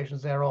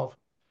ramifications thereof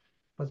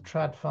with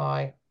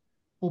TradFi,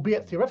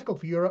 albeit theoretical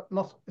for Europe,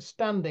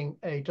 notwithstanding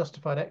a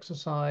justified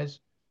exercise.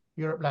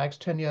 Europe lags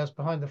 10 years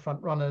behind the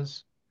front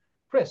runners.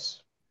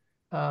 Chris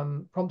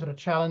prompted a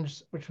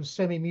challenge which was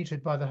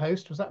semi-muted by the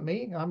host. Was that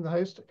me? I'm the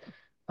host.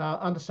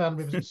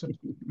 Understandably, it was a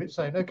bit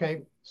saying,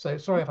 okay, so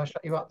sorry if I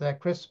shut you up there,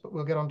 Chris, but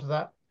we'll get on to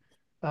that.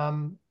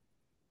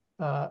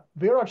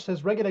 Viraj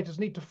says regulators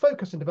need to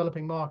focus in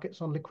developing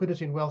markets on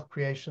liquidity and wealth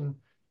creation,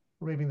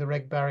 removing the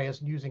reg barriers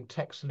and using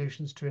tech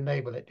solutions to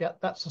enable it. Yeah,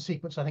 that's the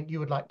sequence I think you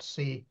would like to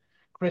see.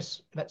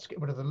 Chris, let's get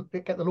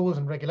the laws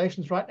and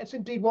regulations right. It's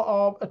indeed what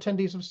our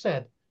attendees have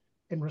said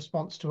in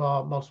response to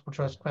our multiple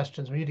choice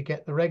questions. We need to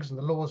get the regs and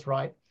the laws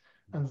right,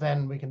 and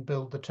then we can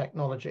build the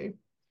technology.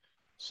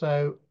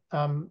 So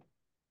I'd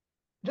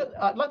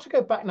like to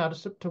go back now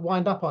to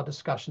wind up our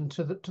discussion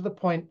to the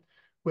point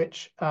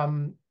which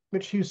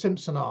Hugh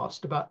Simpson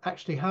asked about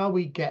actually how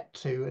we get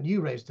to, and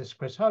you raised this,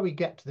 Chris, how we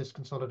get to this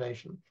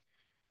consolidation.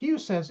 Hugh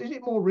says, is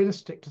it more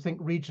realistic to think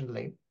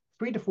regionally?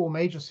 3 to 4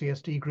 major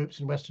CSD groups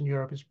in Western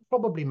Europe is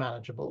probably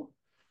manageable,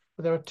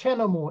 but there are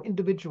 10 or more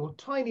individual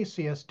tiny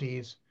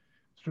CSDs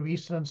through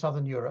Eastern and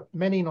Southern Europe,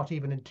 many not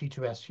even in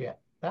T2S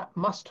yet. That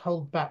must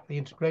hold back the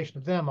integration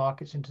of their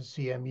markets into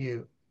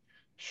CMU.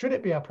 Should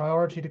it be a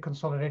priority to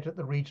consolidate at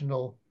the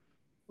regional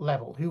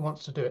level? Who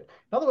wants to do it?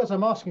 In other words,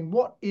 I'm asking,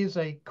 what is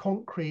a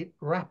concrete,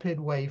 rapid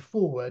way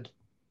forward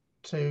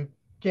to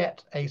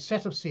get a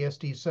set of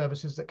CSD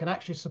services that can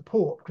actually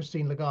support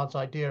Christine Lagarde's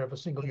idea of a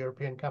single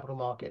European capital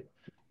market?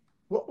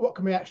 What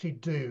can we actually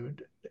do?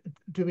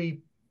 Do we,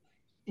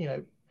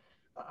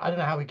 I don't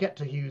know how we get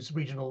to use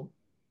regional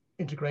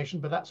integration,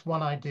 but that's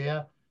one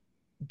idea.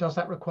 Does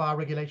that require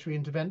regulatory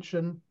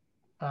intervention?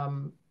 I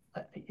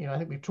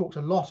think we've talked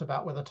a lot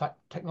about whether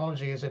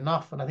technology is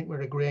enough, and I think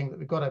we're agreeing that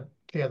we've got to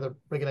clear the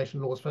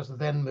regulation laws first,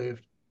 then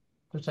move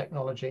to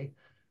technology.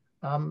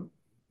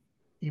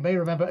 You may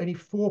remember only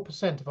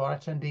 4% of our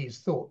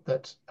attendees thought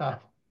that a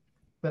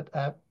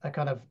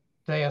kind of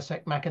Deus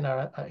Ex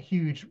Machina, a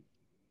huge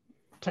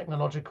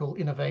technological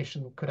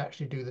innovation could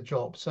actually do the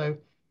job. So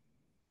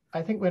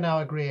I think we're now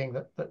agreeing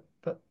that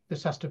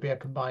this has to be a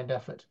combined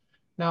effort.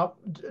 Now,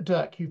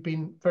 Dirk, you've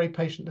been very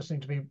patient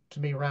listening to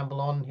me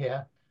ramble on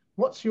here.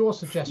 What's your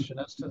suggestion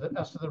as to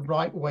the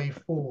right way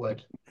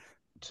forward?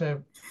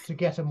 to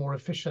get a more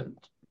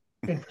efficient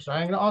infrastructure?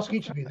 I'm going to ask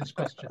each of you this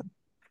question.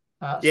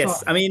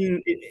 Yes, I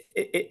mean,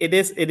 it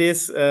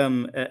is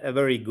a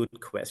very good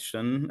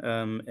question,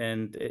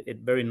 and it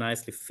very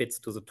nicely fits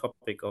to the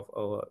topic of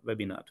our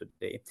webinar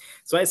today.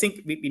 So I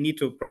think we need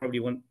to probably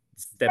one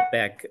step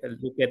back and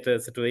look at the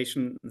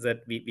situation that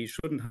we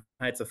shouldn't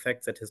hide the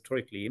fact that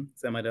historically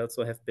there might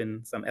also have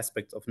been some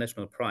aspects of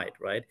national pride,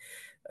 right?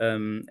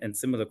 And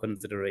similar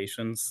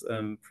considerations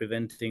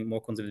preventing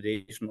more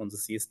consolidation on the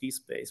CSD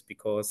space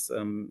because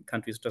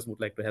countries just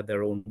would like to have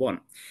their own one.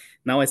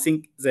 Now, I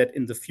think that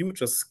in the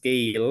future,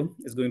 scale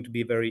is going to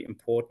be very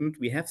important.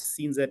 We have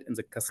seen that in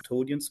the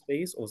custodian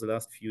space over the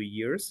last few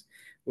years,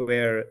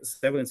 where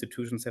several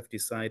institutions have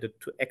decided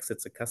to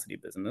exit the custody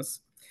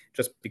business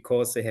just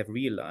because they have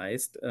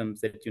realized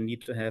that you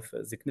need to have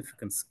a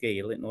significant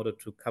scale in order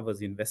to cover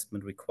the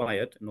investment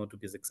required in order to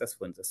be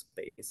successful in this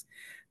space.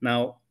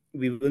 Now,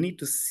 we will need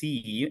to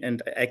see,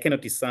 and I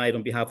cannot decide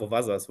on behalf of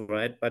others,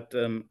 right? But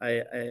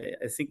I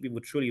think we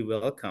would surely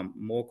welcome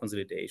more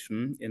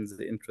consolidation in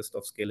the interest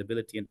of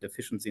scalability and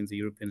efficiency in the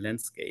European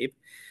landscape.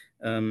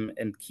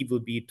 And key will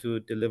be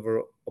to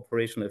deliver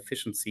operational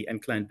efficiency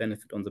and client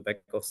benefit on the back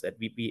of that.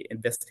 We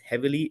invest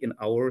heavily in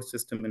our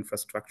system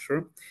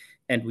infrastructure,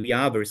 and we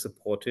are very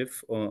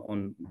supportive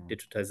on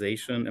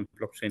digitization and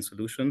blockchain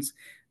solutions.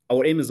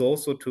 Our aim is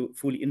also to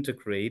fully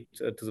integrate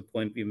to the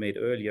point we made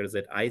earlier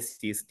that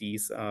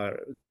ICSDs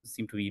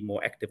seem to be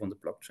more active on the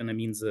blockchain. I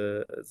mean,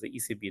 the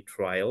ECB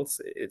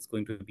trials, it's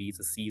going to be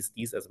the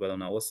CSDs as well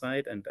on our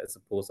side, and I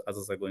suppose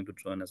others are going to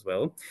join as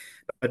well.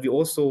 But we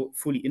also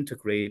fully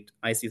integrate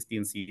ICSD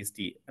and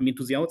CSD. I mean,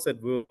 to the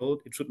outside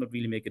world, it should not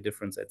really make a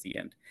difference at the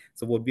end.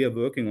 So what we are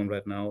working on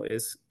right now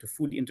is to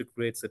fully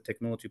integrate the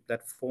technology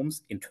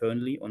platforms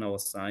internally on our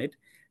side,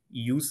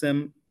 use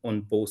them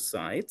on both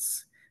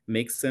sides,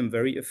 makes them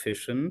very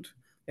efficient,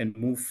 and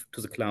move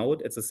to the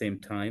cloud at the same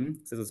time.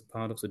 This is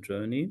part of the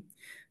journey.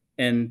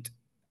 And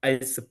I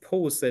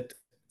suppose that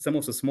some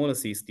of the smaller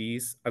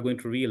CSDs are going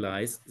to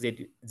realize that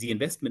the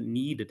investment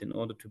needed in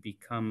order to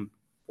become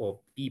or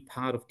be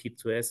part of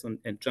T2S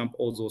and jump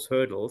all those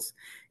hurdles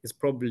is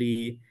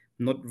probably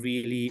not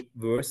really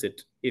worth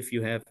it if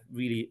you have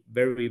really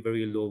very,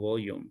 very low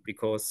volume,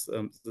 because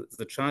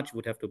the charge you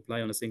would have to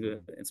apply on a single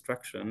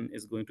instruction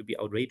is going to be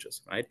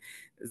outrageous, right?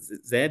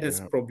 That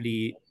is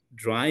probably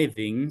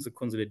driving the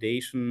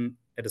consolidation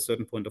at a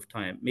certain point of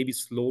time, maybe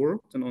slower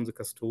than on the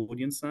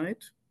custodian side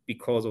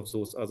because of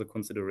those other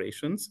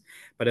considerations.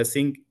 But I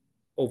think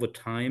over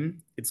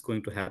time, it's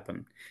going to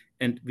happen.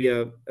 And we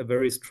are a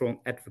very strong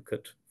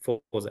advocate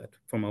for that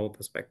from our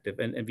perspective.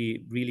 And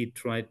we really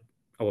try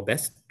our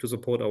best to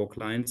support our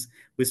clients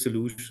with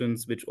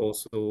solutions which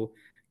also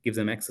give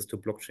them access to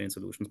blockchain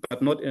solutions,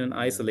 but not in an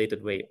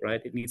isolated way,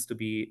 right? It needs to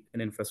be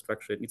an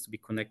infrastructure. It needs to be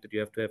connected. You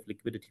have to have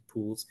liquidity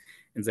pools.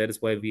 And that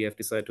is why we have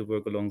decided to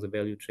work along the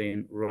value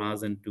chain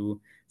rather than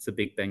do the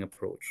big bang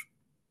approach.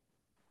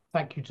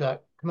 Thank you,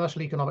 Jack.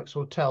 Commercial economics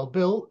will tell.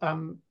 Bill,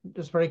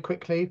 just very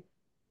quickly,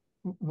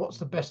 what's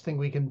the best thing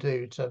we can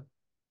do to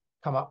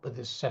come up with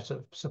this set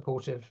of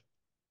supportive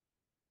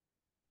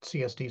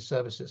CSD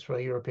services for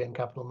a European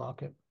capital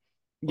market?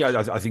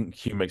 Yeah, I think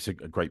Hugh makes a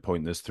great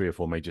point. There's 3 or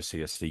 4 major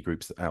CSD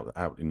groups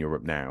out in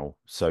Europe now.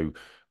 So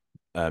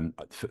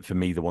for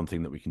me, the one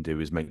thing that we can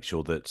do is make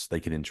sure that they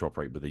can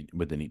interoperate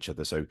within each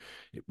other. So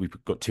we've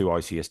got 2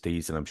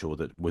 ICSDs, and I'm sure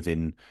that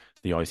within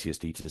the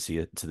ICSD to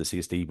the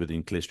CSD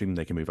within Clearstream,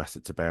 they can move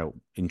assets about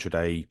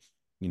intraday,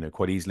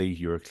 quite easily.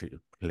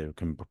 Euroclear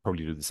can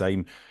probably do the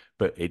same,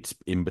 but it's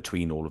in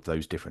between all of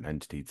those different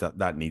entities.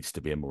 That needs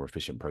to be a more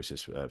efficient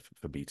process for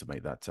me to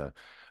make that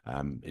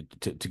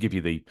to give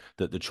you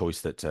the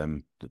choice that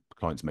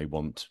clients may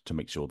want, to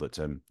make sure that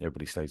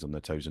everybody stays on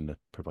their toes and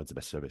provides the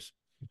best service.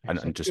 Okay,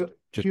 And so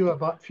just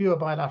fewer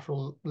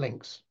bilateral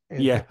links.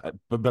 Yeah,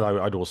 but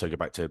I'd also go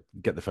back to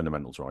get the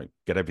fundamentals right,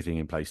 get everything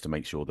in place to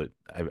make sure that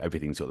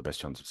everything's got the best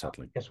chance of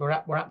settling. Yes, we're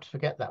apt to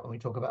forget that when we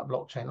talk about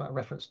blockchain, like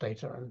reference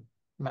data and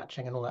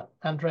matching and all that.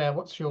 Andrea,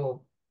 what's your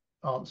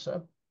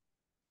answer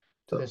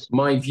to this?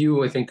 My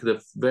view, I think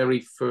the very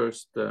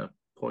first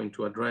point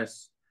to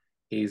address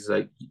is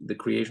the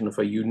creation of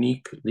a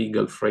unique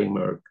legal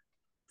framework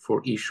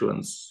for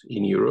issuance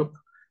in Europe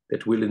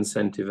that will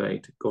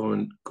incentivize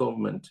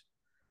government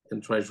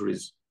and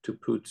treasuries to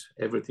put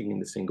everything in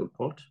the single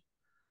pot,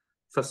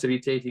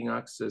 facilitating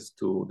access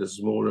to the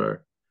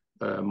smaller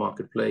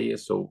market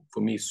players. So for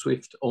me,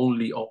 SWIFT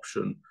only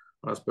option,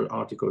 as per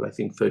article, I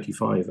think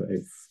 35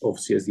 of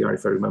CSDR,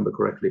 if I remember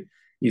correctly,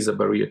 is a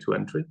barrier to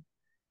entry.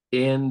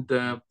 And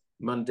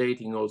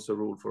mandating also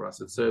rule for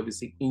asset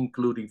servicing,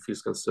 including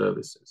fiscal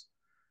services,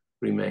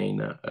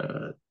 remain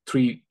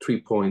 3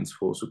 points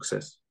for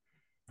success.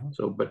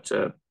 So, but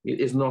it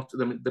is not,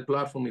 the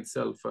platform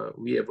itself,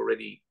 we have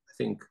already, I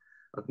think,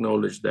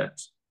 acknowledged that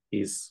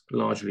is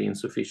largely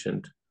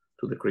insufficient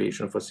to the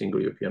creation of a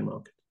single European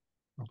market.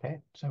 Okay,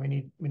 so we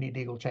need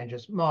legal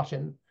changes.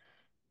 Martin,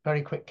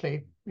 very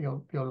quickly,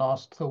 your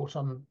last thought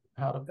on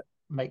how to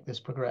make this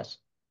progress.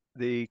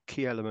 The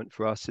key element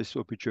for us, this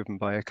will be driven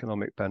by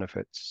economic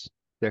benefits.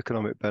 the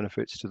economic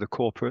benefits to the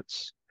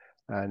corporates.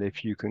 And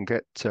if you can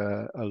get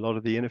a lot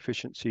of the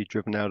inefficiency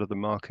driven out of the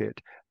market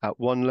at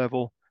one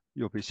level,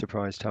 you'll be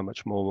surprised how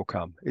much more will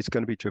come. It's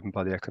going to be driven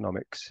by the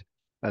economics,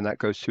 and that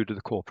goes through to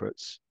the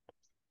corporates.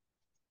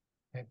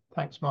 Okay,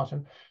 thanks,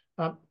 Martin.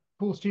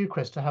 Falls to you,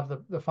 Chris, to have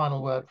the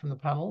final word from the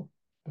panel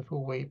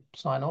before we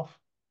sign off.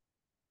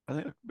 I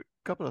think a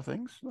couple of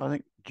things. I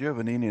think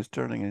Giovannini is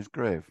turning in his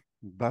grave.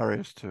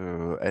 Barriers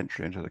to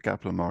entry into the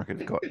capital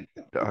market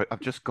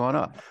have just gone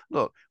up.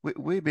 Look,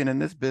 we've been in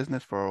this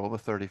business for over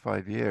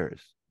 35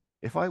 years.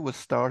 If I was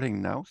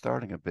starting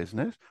a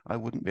business, I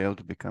wouldn't be able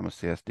to become a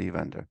CSD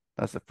vendor.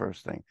 That's the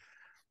first thing.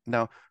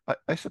 Now,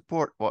 I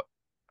support what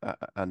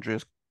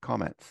Andreas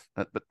comments,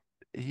 but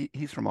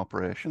he's from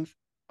operations.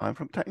 I'm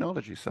from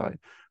technology side.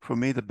 For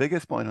me, the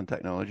biggest point on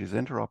technology is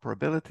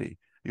interoperability.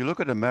 You look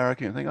at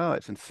America and think, oh,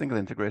 it's a single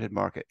integrated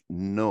market.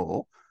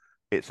 No,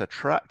 it's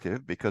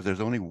attractive because there's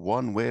only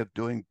one way of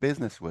doing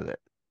business with it.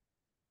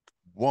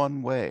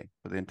 One way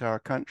for the entire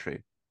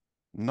country.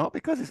 Not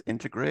because it's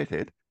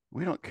integrated.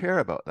 We don't care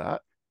about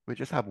that. We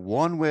just have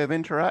one way of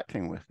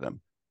interacting with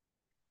them.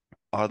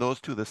 Are those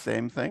two the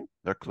same thing?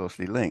 They're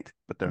closely linked,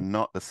 but they're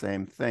not the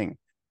same thing.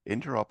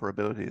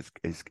 Interoperability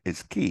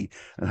is key.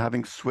 And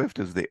having SWIFT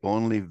as the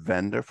only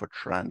vendor for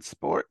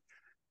transport,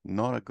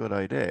 not a good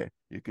idea.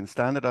 You can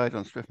standardize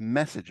on SWIFT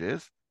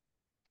messages,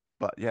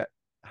 but yet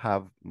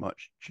have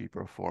much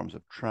cheaper forms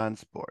of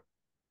transport.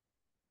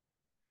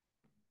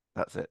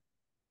 That's it.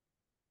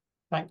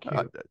 Thank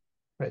you,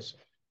 Chris.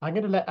 I'm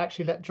going to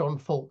let John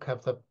Falk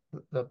have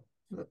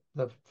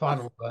the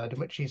final word, in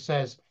which he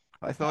says,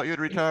 I thought you'd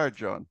retired,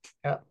 John.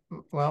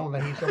 Well,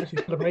 he's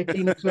obviously still a very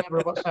keen observer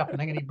of what's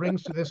happening, and he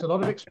brings to this a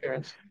lot of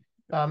experience.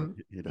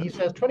 He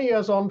says, 20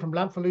 years on from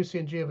Lamfalussy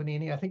and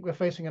Giovannini, I think we're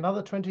facing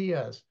another 20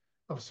 years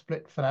of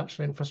split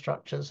financial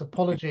infrastructures.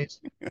 Apologies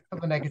for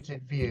the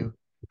negative view.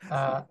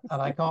 And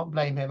I can't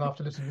blame him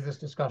after listening to this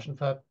discussion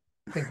for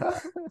thinking.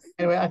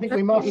 Anyway, I think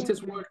we must. It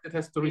is work that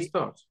has to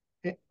restart.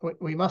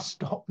 We must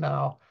stop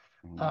now.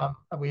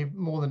 We've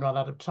more than run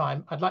out of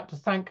time. I'd like to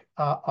thank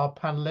our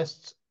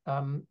panelists,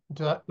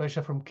 Dirk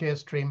Loescher from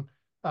Clearstream,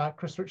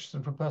 Chris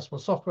Richardson from Percival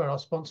Software, our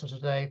sponsor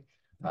today,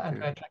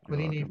 Andrea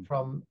Tranquillini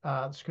from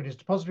the Securities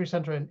Depository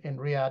Center in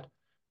Riyadh,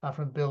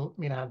 from Bill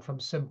Minahan from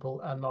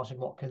Simple, and Martin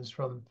Watkins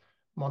from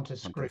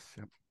Montes Group.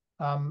 Yep.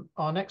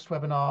 Our next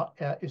webinar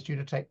is due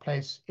to take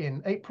place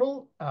in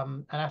April,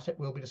 and at it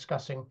we'll be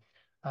discussing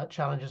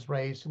challenges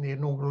raised in the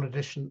inaugural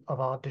edition of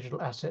our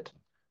digital asset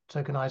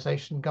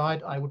tokenization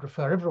guide. I would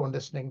refer everyone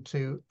listening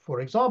to,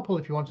 for example,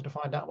 if you wanted to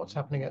find out what's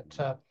happening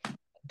at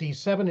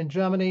D7 in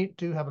Germany,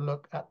 do have a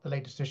look at the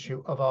latest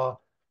issue of our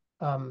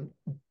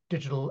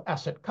digital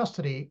asset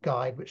custody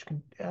guide, which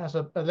has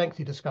a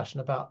lengthy discussion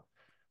about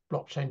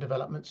blockchain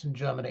developments in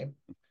Germany.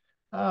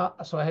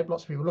 So I hope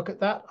lots of you will look at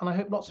that, and I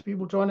hope lots of you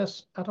will join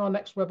us at our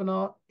next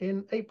webinar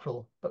in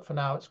April. But for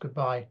now, it's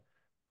goodbye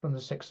from the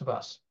six of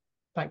us.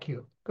 Thank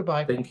you.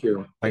 Goodbye. Thank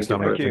you. Thanks,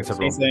 Dominic. Thanks,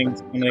 everyone. Thanks,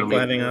 Dominic, for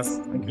having us.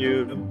 Thank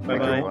you.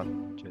 Bye-bye.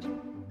 Cheers.